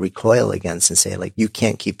might recoil against and say like, you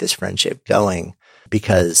can't keep this friendship going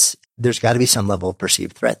because there's got to be some level of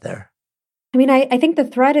perceived threat there? I mean, I think the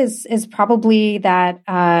threat is probably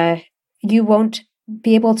that you won't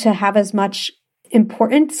be able to have as much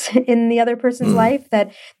importance in the other person's life,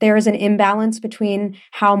 that there is an imbalance between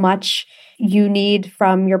how much you need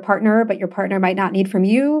from your partner, but your partner might not need from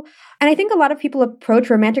you. And I think a lot of people approach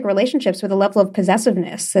romantic relationships with a level of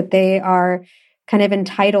possessiveness, that they are kind of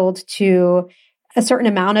entitled to a certain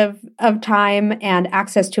amount of time and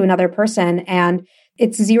access to another person. And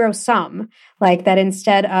it's zero sum, like that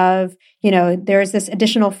instead of, there's this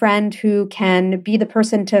additional friend who can be the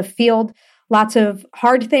person to field lots of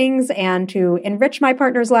hard things and to enrich my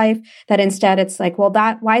partner's life, that instead it's like, well,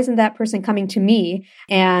 why isn't that person coming to me?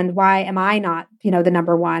 And why am I not, the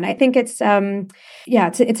number one? I think it's an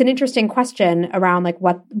interesting question around like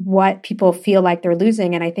what people feel like they're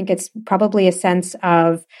losing. And I think it's probably a sense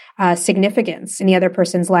of significance in the other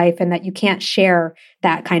person's life, and that you can't share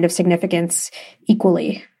that kind of significance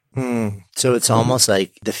equally. So it's almost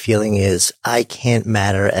like the feeling is I can't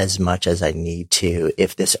matter as much as I need to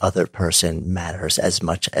if this other person matters as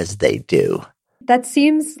much as they do. That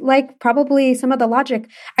seems like probably some of the logic.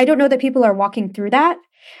 I don't know that people are walking through that.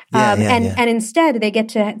 And instead they get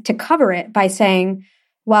to cover it by saying,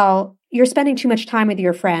 well, you're spending too much time with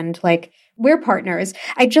your friend. Like, we're partners.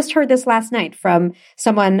 I just heard this last night from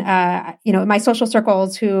someone, in my social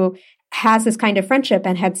circles who has this kind of friendship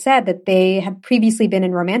and had said that they had previously been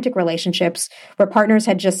in romantic relationships where partners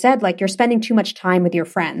had just said, like, you're spending too much time with your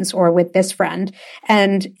friends or with this friend.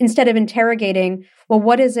 And instead of interrogating, well,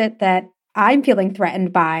 what is it that I'm feeling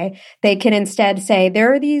threatened by? They can instead say,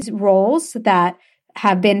 there are these roles that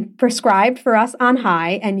have been prescribed for us on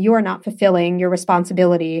high, and you are not fulfilling your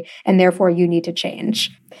responsibility, and therefore you need to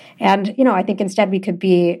change. And, I think instead we could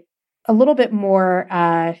be a little bit more,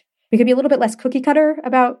 we could be a little bit less cookie cutter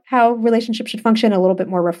about how relationships should function, a little bit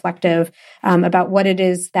more reflective about what it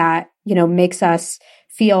is that, makes us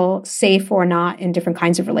feel safe or not in different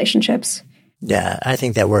kinds of relationships. Yeah, I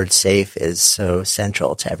think that word safe is so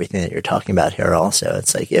central to everything that you're talking about here also.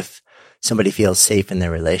 It's like if somebody feels safe in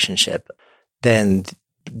their relationship, then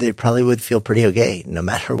they probably would feel pretty okay, no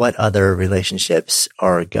matter what other relationships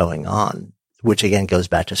are going on, which again goes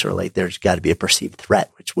back to sort of like there's got to be a perceived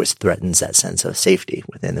threat, which threatens that sense of safety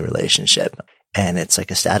within the relationship. And it's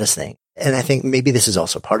like a status thing. And I think maybe this is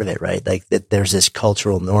also part of it, right? Like that there's this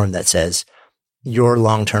cultural norm that says your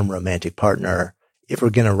long-term romantic partner, if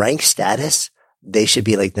we're going to rank status, they should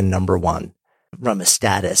be like the number one from a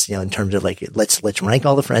status, in terms of like, let's rank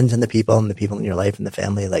all the friends and the people in your life and the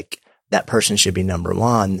family, like that person should be number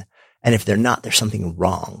one. And if they're not, there's something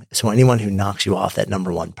wrong. So anyone who knocks you off that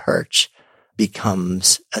number one perch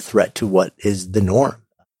becomes a threat to what is the norm.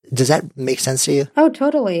 Does that make sense to you? Oh,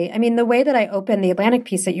 totally. I mean, the way that I opened the Atlantic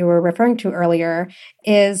piece that you were referring to earlier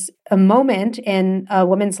is a moment in a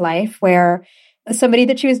woman's life where somebody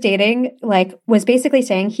that she was dating, was basically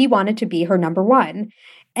saying he wanted to be her number one.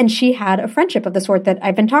 And she had a friendship of the sort that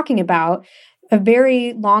I've been talking about, a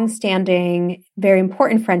very long-standing, very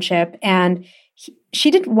important friendship. And she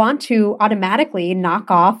didn't want to automatically knock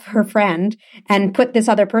off her friend and put this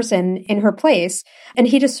other person in her place. And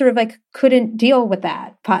he just sort of like couldn't deal with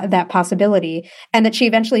that possibility. And that she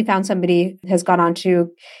eventually found somebody has gone on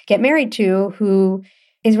to get married to who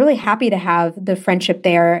is really happy to have the friendship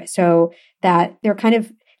there so that they're kind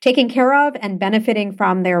of taken care of and benefiting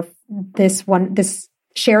from this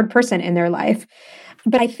shared person in their life.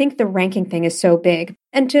 But I think the ranking thing is so big.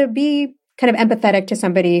 And to be kind of empathetic to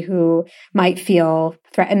somebody who might feel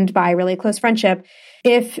threatened by a really close friendship,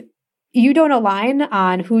 if you don't align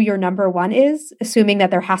on who your number one is, assuming that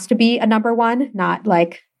there has to be a number one, not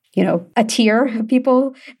like, a tier of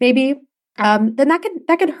people maybe, then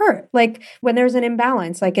that could hurt. Like when there's an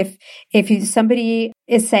imbalance, like if somebody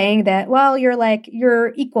is saying that, well,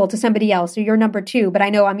 you're equal to somebody else, or you're number two, but I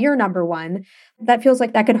know I'm your number one, that feels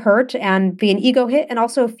like that could hurt and be an ego hit and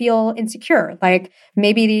also feel insecure. Like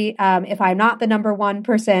maybe if I'm not the number one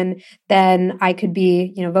person, then I could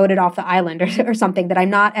be, voted off the island or something, that I'm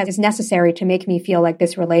not as necessary to make me feel like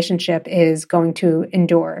this relationship is going to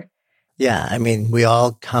endure. Yeah. I mean, we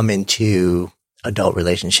all come into adult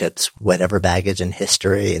relationships, whatever baggage and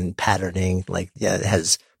history and patterning,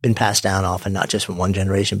 has been passed down often, not just from one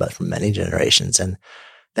generation, but from many generations. And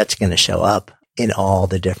that's going to show up in all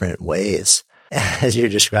the different ways. As you're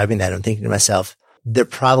describing that, I'm thinking to myself, there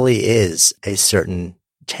probably is a certain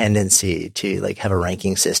tendency to have a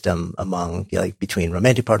ranking system among, between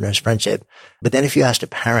romantic partners, friendship. But then if you asked a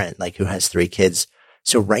parent, who has 3 kids,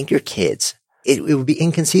 so rank your kids, it would be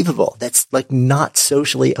inconceivable. That's not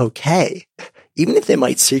socially okay. Even if they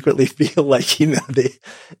might secretly feel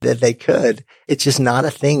that they could, it's just not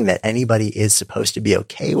a thing that anybody is supposed to be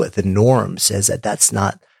okay with. The norm says that that's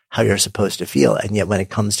not how you're supposed to feel. And yet when it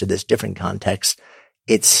comes to this different context,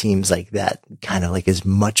 it seems like that kind of is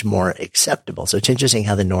much more acceptable. So it's interesting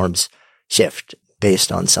how the norms shift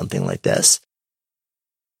based on something like this.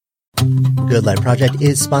 Good Life Project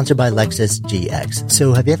is sponsored by Lexus GX.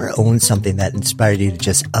 So have you ever owned something that inspired you to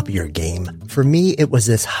just up your game? For me, it was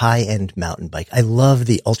this high-end mountain bike. I love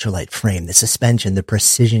the ultralight frame, the suspension, the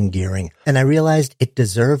precision gearing, and I realized it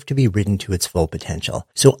deserved to be ridden to its full potential.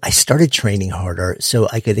 So I started training harder so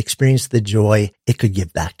I could experience the joy it could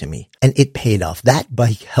give back to me. And it paid off. That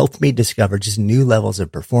bike helped me discover just new levels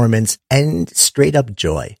of performance and straight up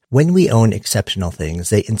joy. When we own exceptional things,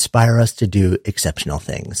 they inspire us to do exceptional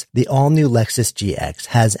things. The all-new Lexus GX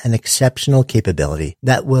has an exceptional capability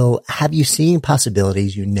that will have you seeing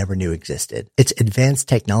possibilities you never knew existed. Its advanced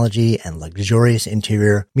technology and luxurious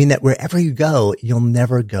interior mean that wherever you go, you'll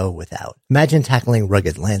never go without. Imagine tackling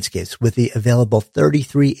rugged landscapes with the available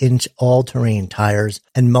 33-inch all-terrain tires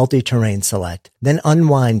and multi-terrain select, then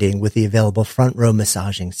unwinding with the available front-row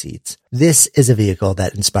massaging seats. This is a vehicle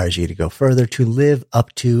that inspires you to go further, to live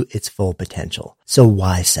up to its full potential. So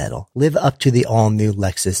why settle? Live up to the all-new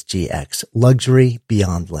Lexus GX. Luxury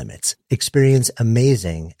beyond limits. Experience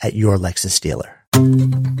amazing at your Lexus dealer.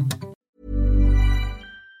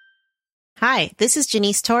 Hi, this is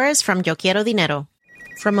Janice Torres from Yo Quiero Dinero.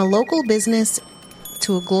 From a local business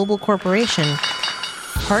to a global corporation,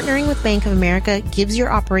 partnering with Bank of America gives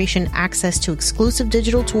your operation access to exclusive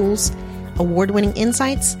digital tools, award-winning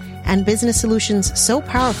insights, and business solutions so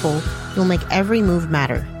powerful, you'll make every move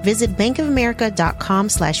matter. Visit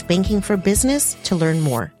bankofamerica.com/banking for business to learn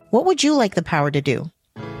more. What would you like the power to do?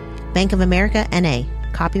 Bank of America, N.A.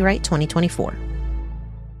 Copyright 2024.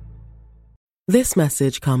 This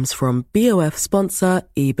message comes from BOF sponsor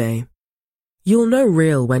eBay. You'll know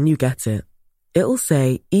real when you get it. It'll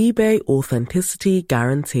say eBay Authenticity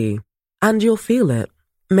Guarantee. And you'll feel it.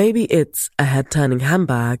 Maybe it's a head-turning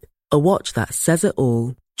handbag, a watch that says it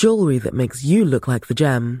all, jewelry that makes you look like the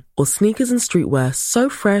gem, or sneakers and streetwear so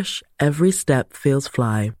fresh every step feels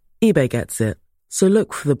fly. eBay gets it. So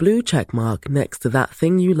look for the blue check mark next to that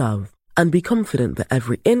thing you love. And be confident that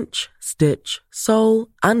every inch, stitch, sole,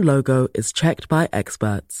 and logo is checked by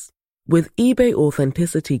experts. With eBay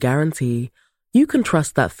Authenticity Guarantee, you can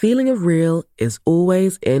trust that feeling of real is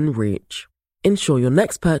always in reach. Ensure your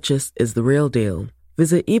next purchase is the real deal.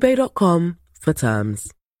 Visit ebay.com for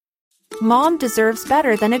terms. Mom deserves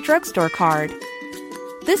better than a drugstore card.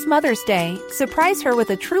 This Mother's Day, surprise her with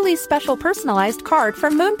a truly special personalized card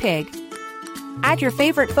from Moonpig. Add your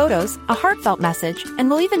favorite photos, a heartfelt message, and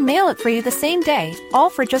we'll even mail it for you the same day, all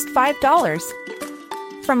for just $5.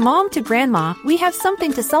 From mom to grandma, we have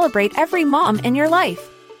something to celebrate every mom in your life.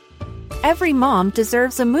 Every mom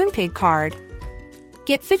deserves a Moonpig card.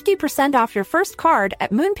 Get 50% off your first card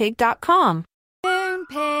at moonpig.com.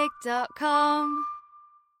 Moonpig.com.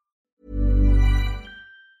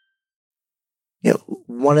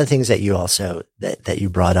 one of the things that you also, that you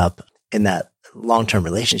brought up in that long-term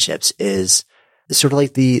relationships is sort of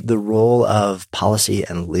like the role of policy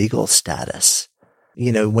and legal status.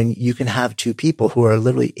 You know, when you can have two people who are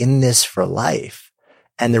literally in this for life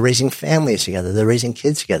and they're raising families together, they're raising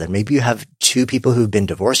kids together. Maybe you have two people who've been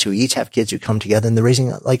divorced who each have kids who come together and they're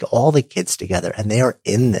raising like all the kids together and they are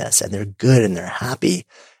in this and they're good and they're happy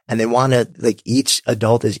and they want to, like, each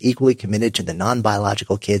adult is equally committed to the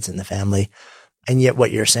non-biological kids in the family. And yet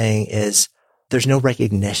what you're saying is there's no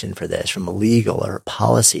recognition for this from a legal or a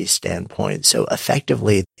policy standpoint. So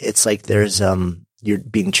effectively, it's like there's, you're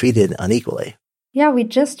being treated unequally. Yeah, we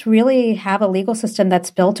just really have a legal system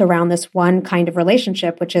that's built around this one kind of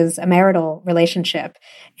relationship, which is a marital relationship.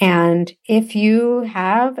 And if you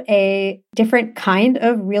have a different kind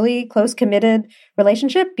of really close committed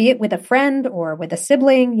relationship, be it with a friend or with a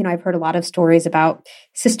sibling, you know, I've heard a lot of stories about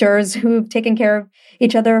sisters who've taken care of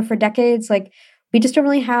each other for decades. Like, we just don't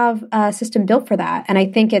really have a system built for that. And I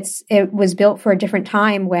think it was built for a different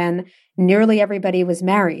time when nearly everybody was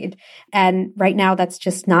married. And right now, that's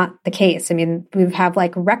just not the case. I mean, we have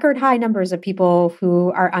like record high numbers of people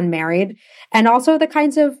who are unmarried, and also the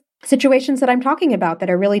kinds of situations that I'm talking about that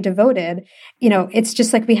are really devoted. You know, it's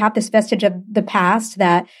just like we have this vestige of the past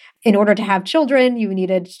that in order to have children, you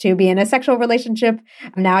needed to be in a sexual relationship.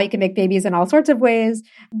 Now you can make babies in all sorts of ways.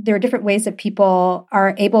 There are different ways that people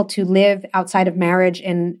are able to live outside of marriage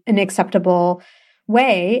in an acceptable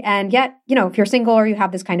way. And yet, you know, if you're single or you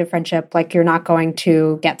have this kind of friendship, like, you're not going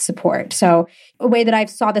to get support. So a way that I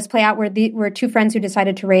saw this play out were two friends who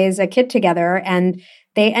decided to raise a kid together, and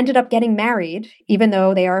they ended up getting married, even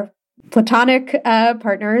though they are platonic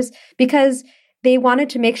partners, because they wanted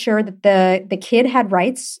to make sure that the kid had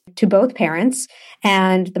rights to both parents,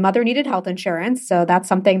 and the mother needed health insurance. So that's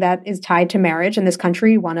something that is tied to marriage in this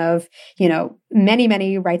country, one of, you know, many,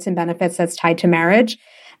 many rights and benefits that's tied to marriage.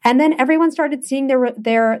 And then everyone started seeing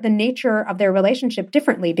the nature of their relationship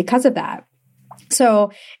differently because of that.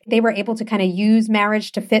 So they were able to kind of use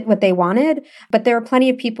marriage to fit what they wanted. But there are plenty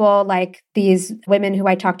of people like these women who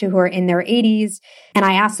I talked to who are in their 80s. And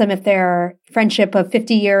I asked them if their friendship of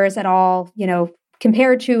 50 years at all, you know,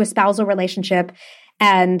 compared to a spousal relationship.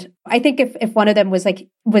 And I think if one of them was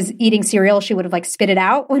eating cereal, she would have like spit it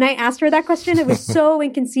out when I asked her that question. It was so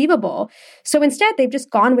inconceivable. So instead, they've just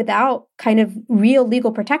gone without kind of real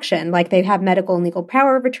legal protection. Like, they have medical and legal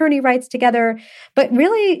power of attorney rights together, but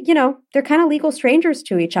really, you know, they're kind of legal strangers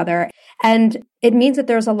to each other. And it means that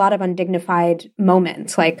there's a lot of undignified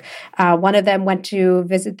moments. Like, one of them went to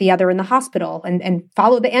visit the other in the hospital and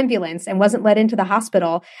followed the ambulance and wasn't let into the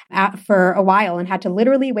hospital for a while and had to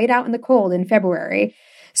literally wait out in the cold in February.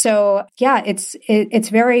 So yeah, it's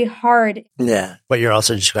very hard. Yeah. What you're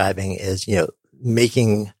also describing is, you know,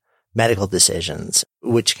 making medical decisions,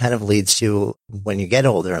 which kind of leads to when you get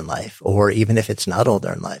older in life, or even if it's not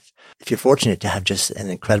older in life, if you're fortunate to have just an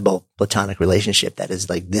incredible platonic relationship that is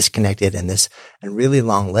like this connected and really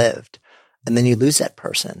long lived, and then you lose that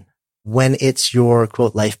person when it's your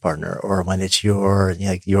quote life partner, or when it's your, you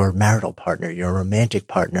know, your marital partner, your romantic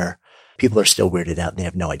partner, people are still weirded out and they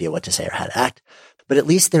have no idea what to say or how to act. But at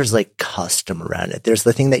least there's like custom around it. There's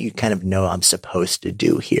the thing that you kind of know I'm supposed to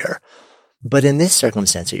do here. But in this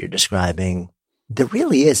circumstance that you're describing, there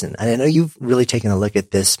really isn't. And I know you've really taken a look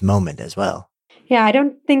at this moment as well. Yeah, I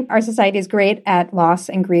don't think our society is great at loss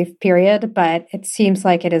and grief, period, but it seems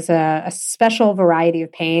like it is a special variety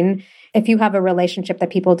of pain. If you have a relationship that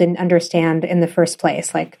people didn't understand in the first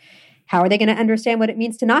place, like, how are they going to understand what it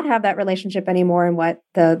means to not have that relationship anymore and what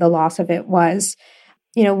the loss of it was?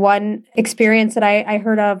 You know, one experience that I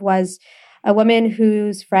heard of was a woman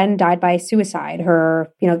whose friend died by suicide.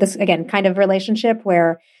 Her, you know, this, again, kind of relationship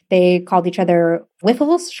where they called each other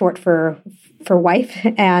wiffles, short for wife.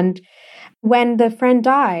 And when the friend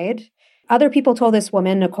died, other people told this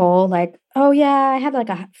woman, Nicole, like, oh yeah, I had like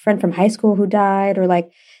a friend from high school who died, or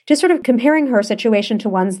like just sort of comparing her situation to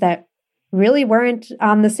ones that really weren't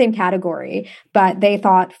on the same category, but they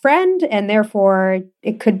thought friend, and therefore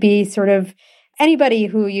it could be sort of anybody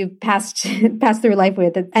who you passed through life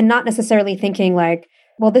with, and not necessarily thinking like,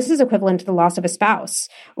 well, this is equivalent to the loss of a spouse,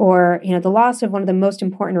 or, you know, the loss of one of the most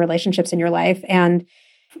important relationships in your life. And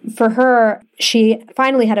for her, she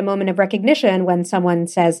finally had a moment of recognition when someone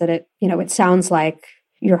says that it sounds like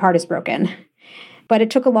your heart is broken. But it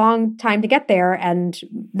took a long time to get there. And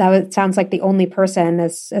that sounds like the only person,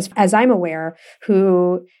 as I'm aware,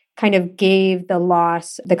 who kind of gave the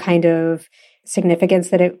loss the kind of significance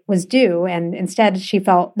that it was due. And instead, she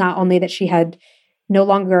felt not only that she had no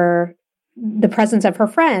longer the presence of her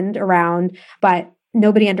friend around, but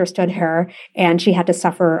nobody understood her and she had to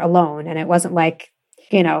suffer alone. And it wasn't like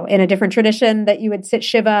in a different tradition that you would sit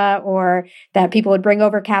Shiva, or that people would bring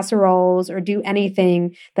over casseroles or do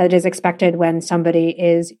anything that is expected when somebody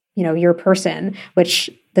is, your person, which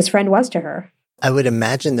this friend was to her. I would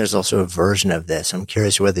imagine there's also a version of this. I'm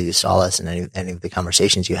curious whether you saw this in any of the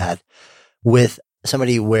conversations you had with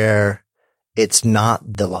somebody where it's not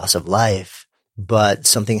the loss of life, but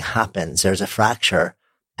something happens. There's a fracture,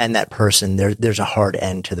 and that person, there's a hard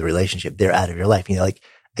end to the relationship. They're out of your life.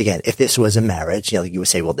 Again, if this was a marriage, you would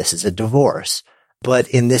say, well, this is a divorce. But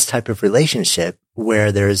in this type of relationship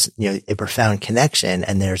where there's, a profound connection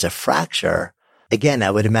and there's a fracture, again,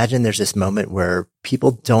 I would imagine there's this moment where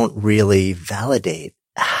people don't really validate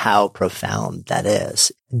how profound that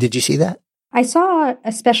is. Did you see that? I saw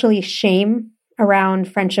especially shame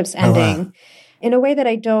around friendships ending in a way that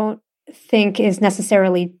I don't think is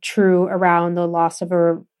necessarily true around the loss of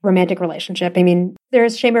a romantic relationship. I mean,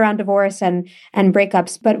 there's shame around divorce and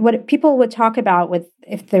breakups, but what people would talk about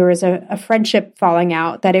if there was a friendship falling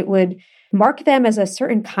out, that it would mark them as a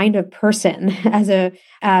certain kind of person, as a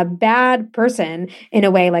bad person in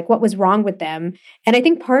a way, like what was wrong with them. And I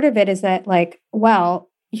think part of it is that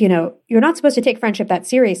you're not supposed to take friendship that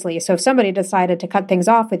seriously. So if somebody decided to cut things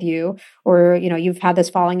off with you, or, you've had this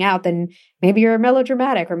falling out, then maybe you're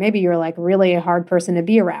melodramatic, or maybe you're like really a hard person to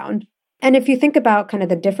be around. And if you think about kind of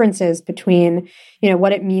the differences between,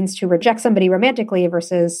 what it means to reject somebody romantically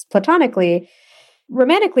versus platonically,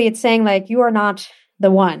 romantically, it's saying like, you are not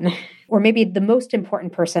the one, or maybe the most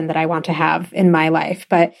important person that I want to have in my life.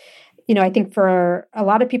 But, I think for a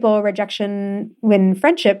lot of people, rejection when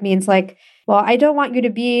friendship means like, well, I don't want you to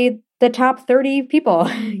be the top 30 people,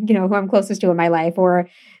 who I'm closest to in my life. Or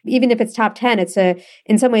even if it's top 10,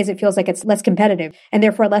 in some ways it feels like it's less competitive and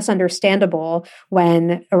therefore less understandable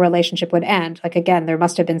when a relationship would end. Like, again, there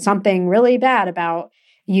must have been something really bad about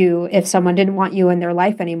you if someone didn't want you in their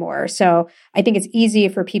life anymore. So I think it's easy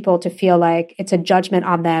for people to feel like it's a judgment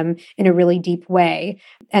on them in a really deep way.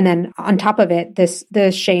 And then on top of it,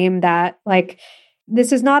 the shame that like,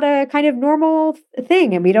 this is not a kind of normal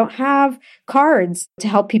thing, and we don't have cards to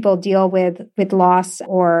help people deal with loss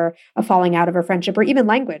or a falling out of a friendship, or even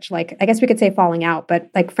language. Like, I guess we could say falling out, but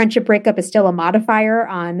like friendship breakup is still a modifier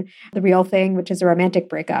on the real thing, which is a romantic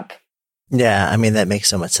breakup. Yeah, I mean, that makes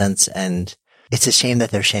so much sense. And it's a shame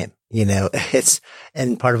that there's shame,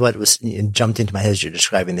 and part of what was jumped into my head as you're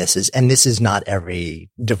describing this is, and this is not every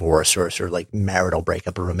divorce or sort of like marital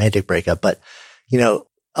breakup or romantic breakup, but,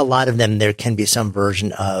 a lot of them, there can be some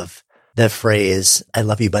version of the phrase, I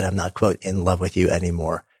love you, but I'm not, quote, in love with you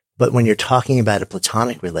anymore. But when you're talking about a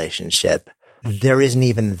platonic relationship, there isn't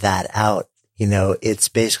even that out. It's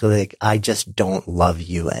basically like, I just don't love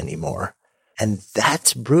you anymore. And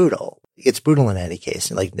that's brutal. It's brutal in any case,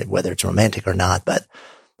 like whether it's romantic or not, but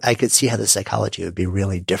I could see how the psychology would be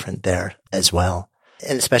really different there as well.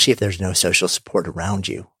 And especially if there's no social support around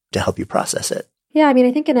you to help you process it. Yeah, I mean,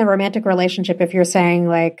 I think in a romantic relationship, if you're saying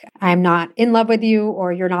like, I'm not in love with you,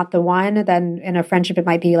 or you're not the one, then in a friendship, it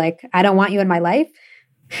might be like, I don't want you in my life.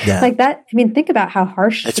 Yeah. Like that. I mean, think about how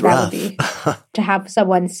harsh that would be to have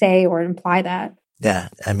someone say or imply that. Yeah.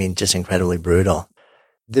 I mean, just incredibly brutal.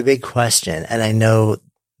 The big question, and I know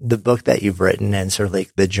the book that you've written and sort of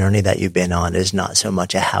like the journey that you've been on is not so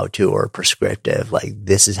much a how-to or a prescriptive, like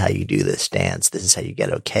this is how you do this dance. This is how you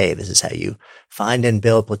get okay. This is how you find and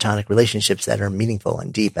build platonic relationships that are meaningful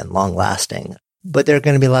and deep and long lasting. But there are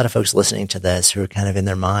going to be a lot of folks listening to this who are kind of in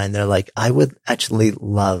their mind. They're like, I would actually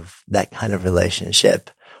love that kind of relationship.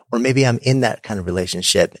 Or maybe I'm in that kind of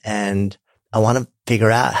relationship and I want to figure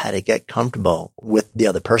out how to get comfortable with the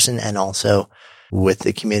other person and also with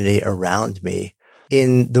the community around me.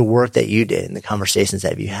 In the work that you did, in the conversations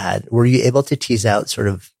that you had, were you able to tease out sort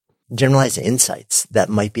of generalized insights that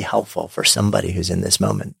might be helpful for somebody who's in this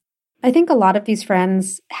moment? I think a lot of these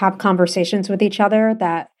friends have conversations with each other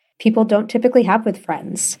that people don't typically have with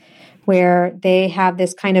friends, where they have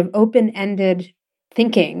this kind of open-ended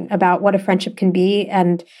thinking about what a friendship can be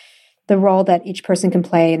and the role that each person can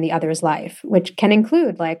play in the other's life, which can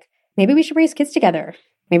include like, maybe we should raise kids together.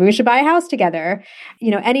 Maybe we should buy a house together,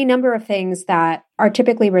 any number of things that are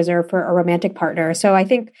typically reserved for a romantic partner. So I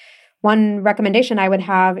think one recommendation I would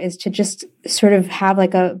have is to just sort of have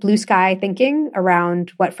like a blue sky thinking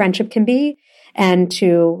around what friendship can be, and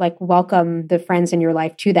to like welcome the friends in your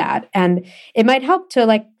life to that. And it might help to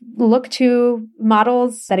like look to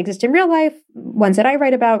models that exist in real life, ones that I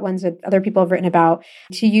write about, ones that other people have written about,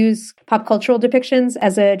 to use pop cultural depictions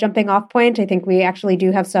as a jumping off point. I think we actually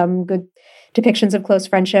do have some good depictions of close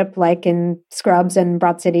friendship, like in Scrubs and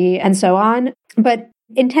Broad City and so on. But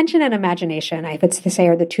intention and imagination, I would say,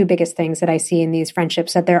 are the two biggest things that I see in these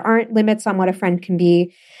friendships, that there aren't limits on what a friend can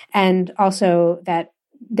be. And also that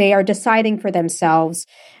they are deciding for themselves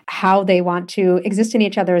how they want to exist in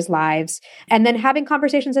each other's lives, and then having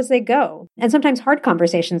conversations as they go. And sometimes hard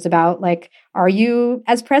conversations about like, are you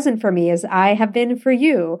as present for me as I have been for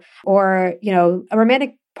you? Or, a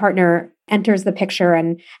romantic partner enters the picture,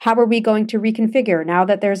 and how are we going to reconfigure now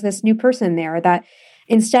that there's this new person there? That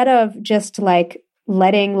instead of just like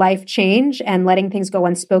letting life change and letting things go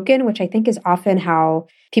unspoken, which I think is often how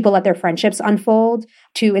people let their friendships unfold,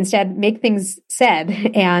 to instead make things said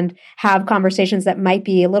and have conversations that might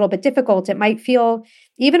be a little bit difficult. It might feel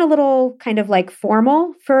even a little kind of like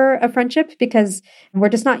formal for a friendship because we're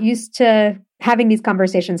just not used to having these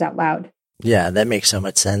conversations out loud. Yeah, that makes so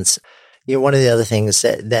much sense. One of the other things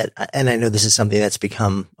that, and I know this is something that's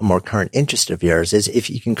become a more current interest of yours, is if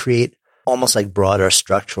you can create almost like broader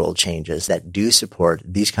structural changes that do support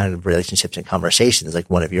these kind of relationships and conversations.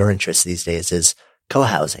 Like one of your interests these days is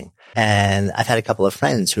co-housing. And I've had a couple of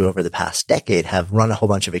friends who over the past decade have run a whole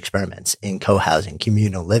bunch of experiments in co-housing,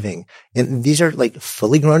 communal living. And these are like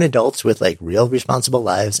fully grown adults with like real responsible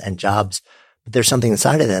lives and jobs. But there's something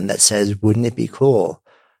inside of them that says, wouldn't it be cool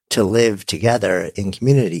to live together in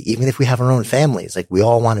community, even if we have our own families? Like we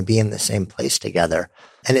all want to be in the same place together.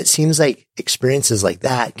 And it seems like experiences like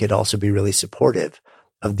that could also be really supportive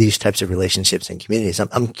of these types of relationships and communities.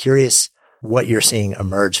 I'm curious what you're seeing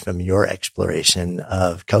emerge from your exploration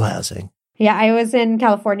of co-housing. Yeah, I was in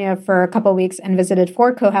California for a couple of weeks and visited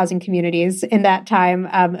 4 co-housing communities in that time,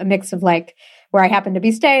 a mix of like where I happened to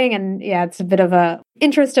be staying. And yeah, it's a bit of a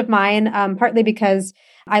interest of mine, partly because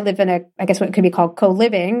I live in I guess what could be called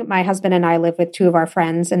co-living. My husband and I live with 2 of our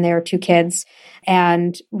friends and their 2 kids.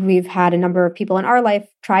 And we've had a number of people in our life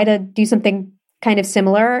try to do something kind of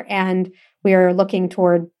similar. And we're looking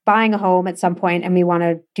toward buying a home at some point, and we want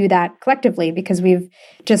to do that collectively because we've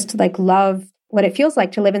just like love what it feels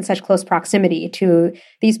like to live in such close proximity to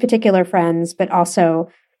these particular friends, but also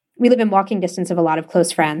we live in walking distance of a lot of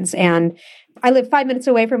close friends. And I live 5 minutes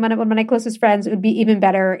away from one of my closest friends. It would be even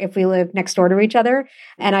better if we lived next door to each other.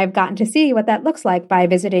 And I've gotten to see what that looks like by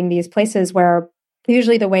visiting these places where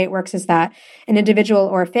usually the way it works is that an individual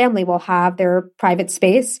or a family will have their private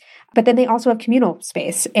space, but then they also have communal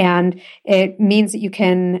space. And it means that you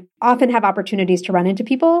can often have opportunities to run into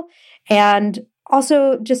people. And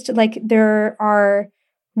also just like there are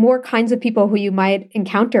more kinds of people who you might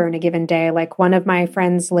encounter in a given day. Like one of my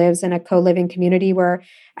friends lives in a co-living community where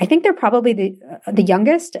I think they're probably the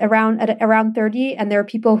youngest around 30. And there are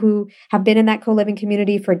people who have been in that co-living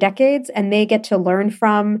community for decades, and they get to learn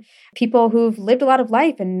from people who've lived a lot of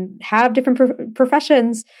life and have different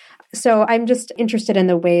professions. So I'm just interested in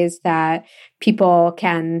the ways that people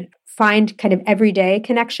can find kind of everyday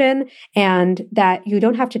connection, and that you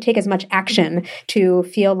don't have to take as much action to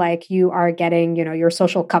feel like you are getting, your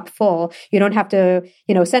social cup full. You don't have to,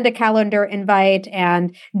 send a calendar invite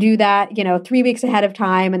and do that, 3 weeks ahead of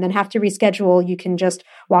time and then have to reschedule. You can just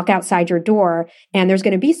walk outside your door and there's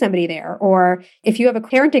going to be somebody there. Or if you have a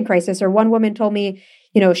parenting crisis, or one woman told me,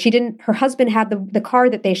 her husband had the car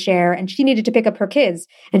that they share and she needed to pick up her kids.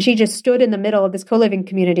 And she just stood in the middle of this co-living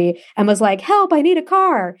community and was like, help, I need a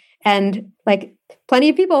car. And like plenty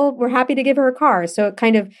of people were happy to give her a car. So it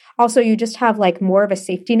kind of also, you just have like more of a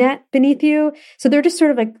safety net beneath you. So they're just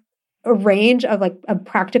sort of like a range of like a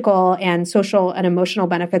practical and social and emotional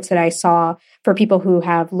benefits that I saw for people who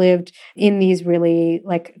have lived in these really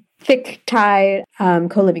like thick tie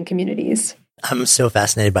co-living communities. I'm so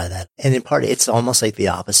fascinated by that. And in part, it's almost like the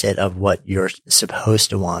opposite of what you're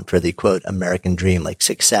supposed to want for the quote American dream. Like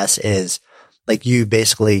success is like you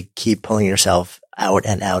basically keep pulling yourself out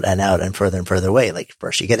and out and out and further away. Like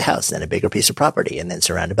first you get a house, then a bigger piece of property, and then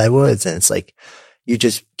surrounded by woods. And it's like you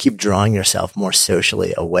just keep drawing yourself more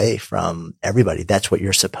socially away from everybody. That's what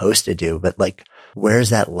you're supposed to do. But like,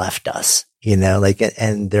 where's that left us? And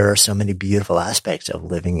there are so many beautiful aspects of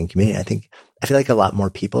living in community. I feel like a lot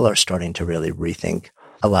more people are starting to really rethink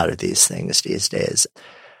a lot of these things these days.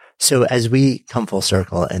 So as we come full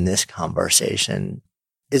circle in this conversation,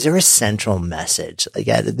 is there a central message? Like,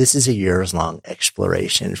 this is a years-long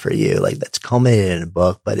exploration for you, like that's culminated in a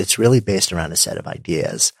book, but it's really based around a set of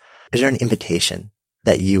ideas. Is there an invitation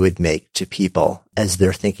that you would make to people as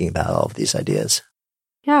they're thinking about all of these ideas?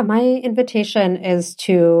 Yeah, my invitation is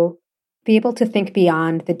to be able to think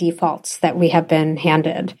beyond the defaults that we have been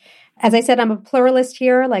handed. As I said, I'm a pluralist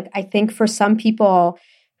here. Like, I think for some people,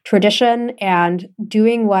 tradition and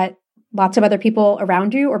doing what lots of other people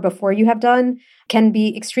around you or before you have done can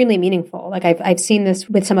be extremely meaningful. Like, I've seen this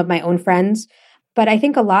with some of my own friends. But I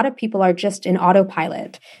think a lot of people are just in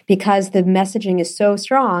autopilot because the messaging is so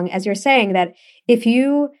strong, as you're saying, that if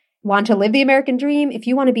you want to live the American dream, if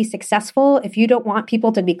you want to be successful, if you don't want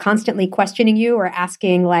people to be constantly questioning you or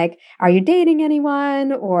asking like, are you dating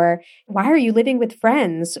anyone? Or why are you living with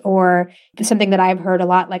friends? Or something that I've heard a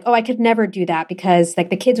lot, like, oh, I could never do that because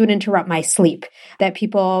like the kids would interrupt my sleep. That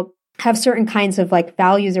people have certain kinds of like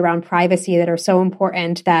values around privacy that are so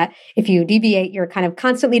important that if you deviate, you're kind of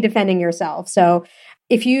constantly defending yourself. So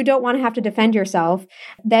if you don't want to have to defend yourself,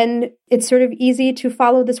 then it's sort of easy to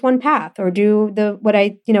follow this one path or do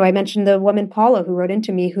I mentioned the woman Paula who wrote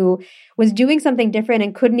into me who was doing something different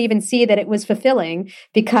and couldn't even see that it was fulfilling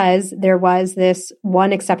because there was this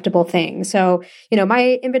one acceptable thing. So,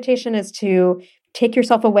 my invitation is to take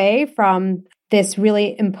yourself away from this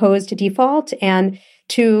really imposed default and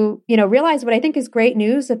to, realize what I think is great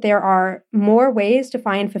news, that there are more ways to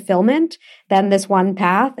find fulfillment than this one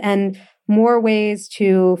path and more ways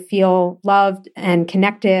to feel loved and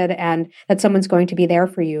connected and that someone's going to be there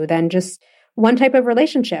for you than just one type of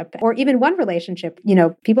relationship or even one relationship.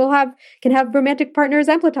 People can have romantic partners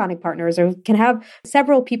and platonic partners, or can have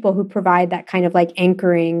several people who provide that kind of like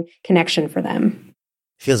anchoring connection for them.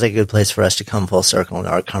 Feels like a good place for us to come full circle in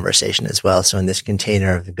our conversation as well. So in this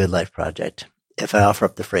container of the Good Life Project, if I offer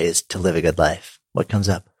up the phrase to live a good life, what comes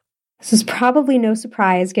up? This is probably no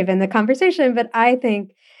surprise given the conversation, but I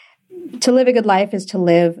think to live a good life is to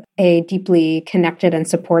live a deeply connected and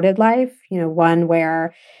supported life, one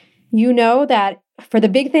where that for the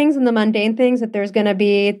big things and the mundane things, that there's going to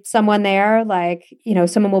be someone there, like,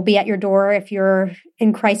 someone will be at your door if you're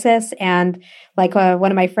in crisis. And like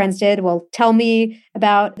one of my friends will tell me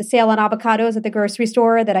about the sale on avocados at the grocery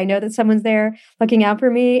store, that I know that someone's there looking out for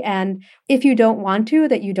me. And if you don't want to,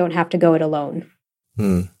 that you don't have to go it alone.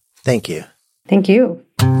 Thank you. Thank you.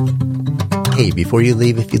 Hey, before you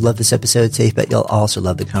leave, if you love this episode, safe bet you'll also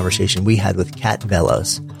love the conversation we had with Kat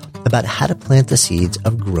Velos about how to plant the seeds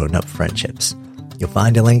of grown-up friendships. You'll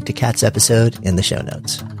find a link to Kat's episode in the show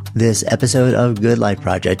notes. This episode of Good Life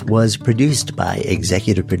Project was produced by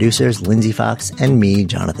executive producers Lindsay Fox and me,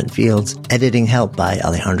 Jonathan Fields. Editing help by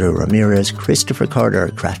Alejandro Ramirez. Christopher Carter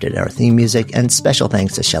crafted our theme music, and special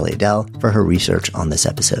thanks to Shelley Adele for her research on this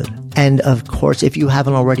episode. And of course, if you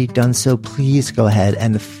haven't already done so, please go ahead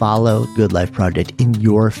and follow Good Life Project in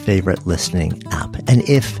your favorite listening app. And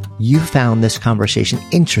if you found this conversation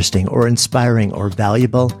interesting or inspiring or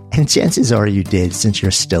valuable, and chances are you did since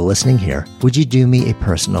you're still listening here, would you do me a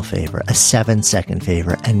personal favor, a 7-second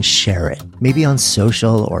favor, and share it? Maybe on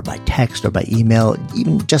social or by text or by email,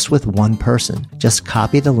 even just with one person. Just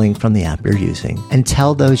copy the link from the app you're using and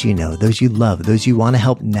tell those you know, those you love, those you want to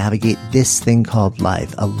help navigate this thing called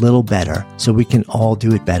life a little better, so we can all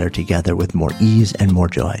do it better together with more ease and more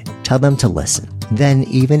joy. Tell them to listen. Then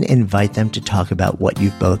even invite them to talk about what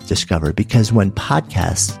you've both discovered, because when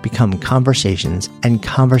podcasts become conversations and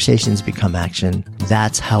conversations become action,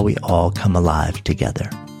 that's how we all come alive together.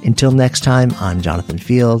 Until next time, I'm Jonathan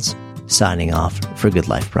Fields, signing off for Good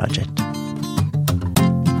Life Project.